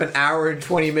turn off an hour and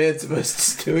 20 minutes of us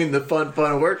just doing the fun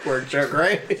work joke,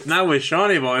 right? Not with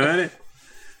Seanie Boy, man.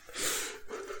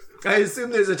 I assume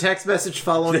there's a text message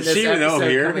following this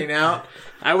episode coming out.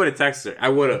 I would have texted her. I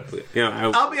would have.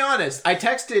 I'll be honest. I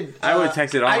texted. I would have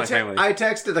texted all my family. I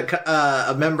texted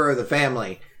a member of the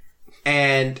family,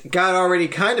 and got already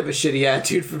kind of a shitty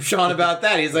attitude from Sean about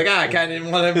that. He's like, I kind of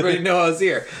didn't want everybody to know I was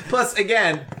here. Plus,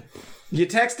 again, you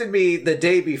texted me the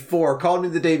day before, called me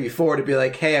the day before to be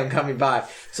like, hey, I'm coming by.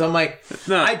 So I'm like,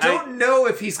 I don't know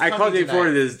if he's coming. I called you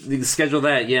before to schedule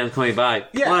that. Yeah, I'm coming by.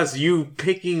 Yeah. Plus, you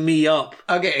picking me up.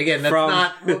 Okay, again, that's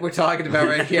not what we're talking about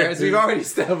right here. As we've already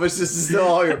established, this is still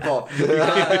all your fault.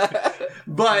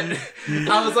 But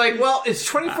I was like, well, it's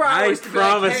 24 hours. I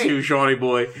promise you, Seanie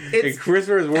Boy. And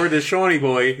Christopher's word to Seanie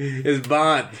Boy is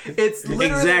bond. It's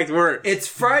literally exact word. It's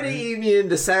Friday evening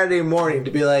into Saturday morning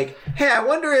to be like, hey, I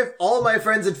wonder if all my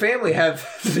friends and family have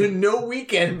no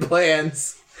weekend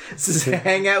plans to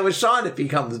hang out with Sean if he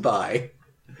comes by.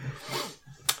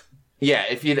 Yeah,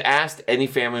 if you'd asked any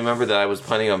family member that I was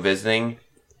planning on visiting,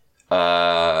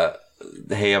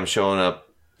 hey, I'm showing up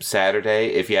Saturday.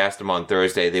 If you asked them on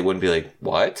Thursday, they wouldn't be like,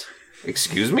 what?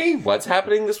 Excuse me? What's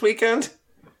happening this weekend?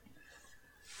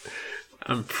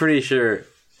 I'm pretty sure,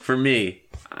 for me,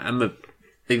 I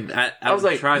was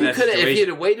like, if you'd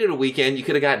have waited a weekend, you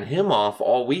could have gotten him off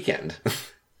all weekend.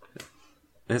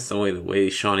 That's the way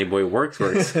Seanie Boy works.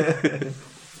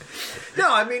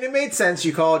 No, I mean, it made sense.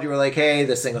 You called, you were like, hey,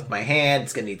 this thing with my hand,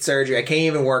 it's going to need surgery. I can't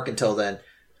even work until then.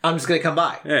 I'm just going to come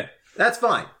by. Yeah. That's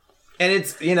fine. And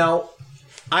it's, Is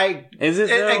it,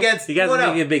 though? Against, you guys are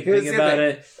making a big thing about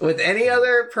it. With any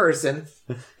other person,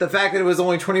 the fact that it was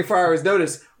only 24 hours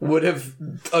notice would have,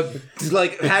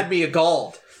 had me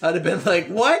galled. I'd have been like,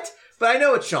 what? But I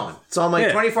know it's Sean. So I'm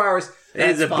like, 24 hours.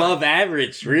 It's above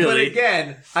average, really. But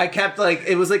again, I kept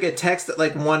it was like a text at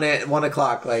 1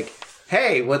 o'clock, like,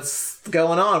 hey, what's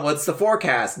going on? What's the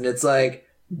forecast? And it's like,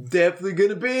 definitely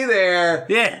gonna be there.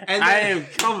 Yeah, and then, I am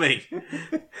coming.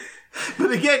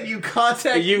 But again, you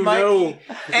contacted You Mikey know-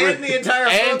 and the entire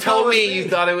phone And call told was me you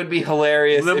thought it would be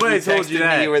hilarious. Nobody if you told you texted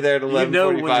that. me you were there at 11:45 You know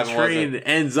when the and train wasn't.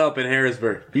 ends up in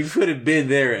Harrisburg. You could have been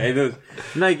there.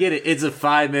 And I get it. It's a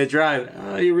 5-minute drive.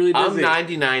 Oh, you really busy. I'm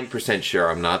 99% sure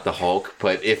I'm not the Hulk,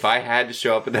 but if I had to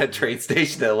show up at that train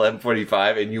station at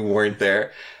 11:45 and you weren't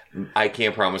there, I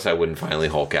can't promise I wouldn't finally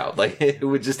Hulk out. Like, it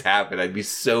would just happen. I'd be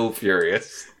so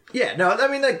furious. Yeah, no, I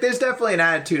mean, like, there's definitely an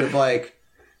attitude of, like,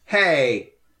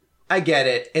 hey, I get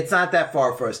it. It's not that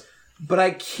far for us. But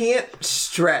I can't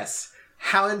stress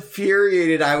how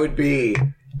infuriated I would be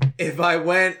if I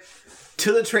went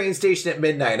to the train station at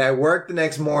midnight. I work the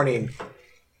next morning,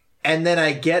 and then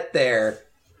I get there,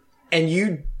 and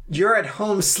you're at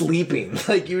home sleeping.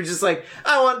 Like, you were just like,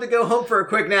 I wanted to go home for a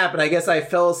quick nap, and I guess I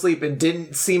fell asleep and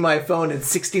didn't see my phone and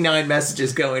 69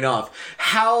 messages going off.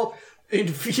 How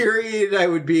infuriated I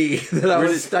would be that I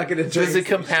was stuck in a train Does it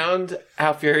station. compound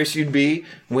how furious you'd be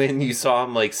when you saw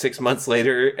him like 6 months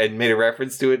later and made a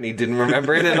reference to it and he didn't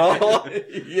remember it at all?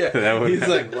 Yeah. That would He's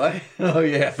happen. like, what? Oh,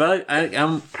 yeah. But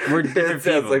we're It different sounds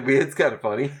people. like me. It's kind of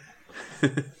funny.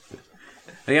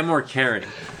 I'm more caring.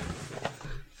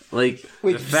 Like,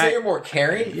 Wait, the did you say you're more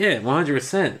caring? Yeah,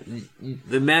 100%.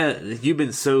 The man, you've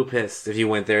been so pissed if you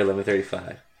went there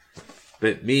 11:35.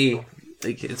 But me,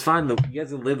 like, it's fine. You guys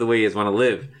can live the way you guys want to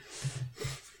live.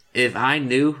 If I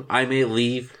knew I may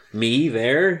leave me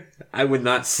there, I would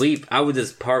not sleep. I would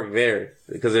just park there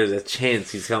because there's a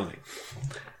chance he's coming.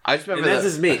 I just And remember that's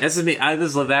just me. That's just me. I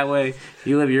just live that way.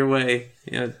 You live your way.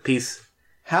 You know, peace.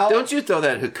 How? Don't you throw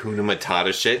that Hakuna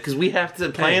Matata shit, because we have to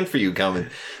plan for you coming.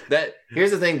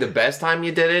 Here's the thing, the best time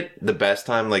you did it, the best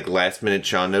time, like, last minute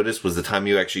Sean noticed, was the time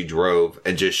you actually drove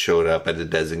and just showed up at a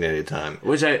designated time.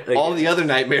 Which I... Like, All the other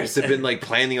nightmares have been, like,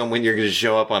 planning on when you're going to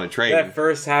show up on a train. that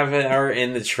first half of an hour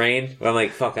in the train, where I'm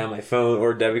like, fuck, I have my phone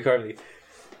or debit card. Like,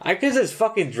 I could just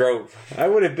fucking drove. I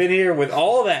would have been here with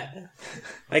all that.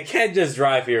 I can't just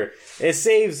drive here. It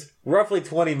saves roughly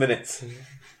 20 minutes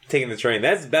taking the train.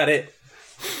 That's about it.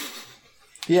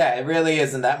 Yeah, it really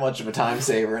isn't that much of a time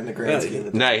saver in the grand scheme of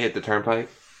things. Now you hit the turnpike.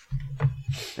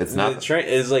 It's not. The train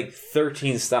is like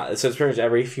 13 stops. So it's pretty much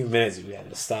every few minutes you have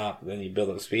to stop, then you build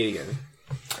up speed again.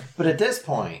 But at this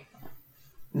point,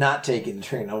 not taking the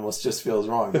train almost just feels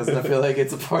wrong. Doesn't it feel like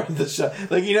it's a part of the show?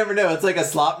 Like, you never know. It's like a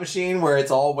slot machine where it's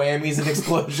all whammies and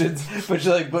explosions. But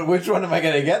you're like, but which one am I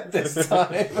going to get this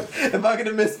time? Am I going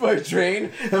to miss my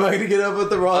train? Am I going to get up at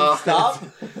the wrong stop?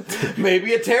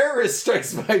 Maybe a terrorist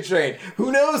strikes my train.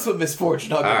 Who knows what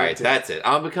misfortune I'll get All right, into. that's it.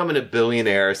 I'm becoming a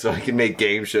billionaire so I can make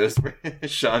game shows where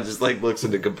Sean just, like, looks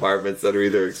into compartments that are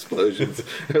either explosions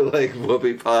or, like,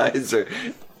 whoopie pies or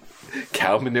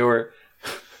cow manure.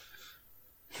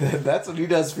 That's what he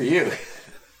does for you.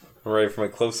 I'm ready for my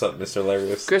close-up, Mr.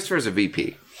 Hilarious. Christopher's a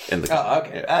VP in the Oh, company.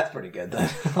 okay. Yeah. That's pretty good then.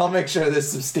 I'll make sure there's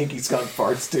some stinky skunk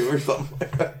farts too or something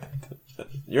like that.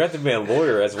 You have to be a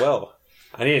lawyer as well.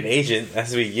 I need an agent. That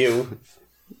has to be you.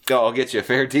 Oh, I'll get you a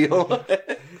fair deal.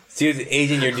 See who's the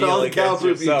agent you're All the dealing cow against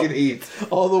poop you yourself. can eat.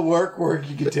 All the work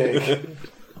you could take.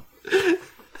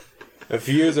 A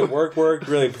few years of work,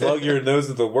 really plug your nose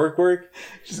with the work.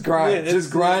 Just grind. Yeah, just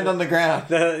grind on the ground.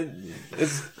 We're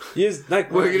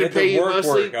going to pay you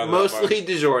mostly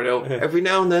DiGiorno. Every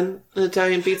now and then, an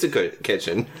Italian pizza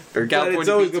kitchen. Or But California it's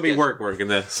always pizza going to be kitchen. work in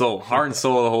the soul, heart and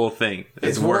soul of the whole thing.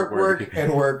 It's work,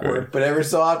 and work. But every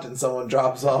so often, someone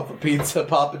drops off a pizza,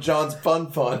 Papa John's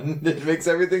fun. It makes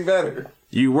everything better.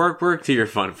 You work to your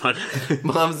fun.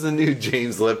 Mom's the new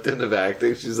James Lipton of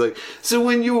acting. She's like, so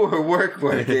when you were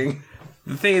working,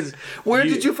 The thing is, where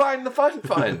did you find the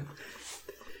fun?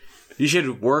 You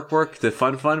should work to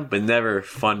fun, but never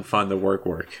fun to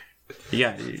work.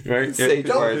 Yeah, right. Say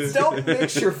words. Don't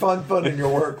mix your fun and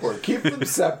your work. Keep them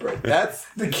separate. That's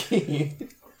the key.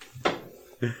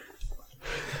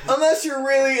 Unless you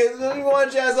want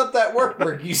to jazz up that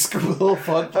work, you scoop a little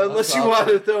fun. Unless you want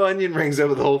to throw onion rings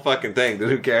over the whole fucking thing, then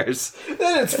who cares?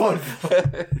 Then it's fun.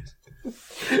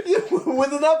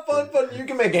 With enough fun, you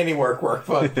can make any work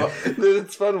fun. Then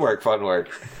it's fun work.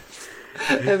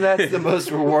 And that's the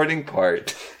most rewarding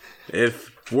part.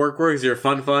 If work is your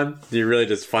fun, you're really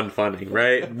just funning,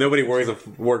 right? Nobody worries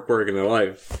of work in their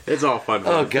life. It's all fun.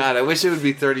 Oh god, I wish it would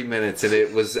be 30 minutes and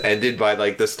it was ended by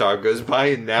like the star goes by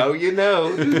and now you know.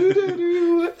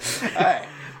 Alright,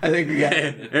 I think we got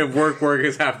it. And work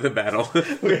is half the battle.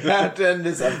 We have to end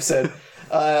this episode.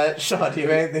 Sean, do you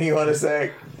have anything you want to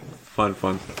say? Fun.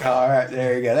 Alright,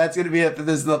 there you go. That's going to be it for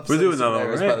this episode. We're doing another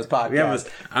one, right? Podcast.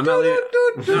 I'm not leaving.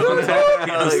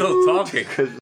 I'm still talking.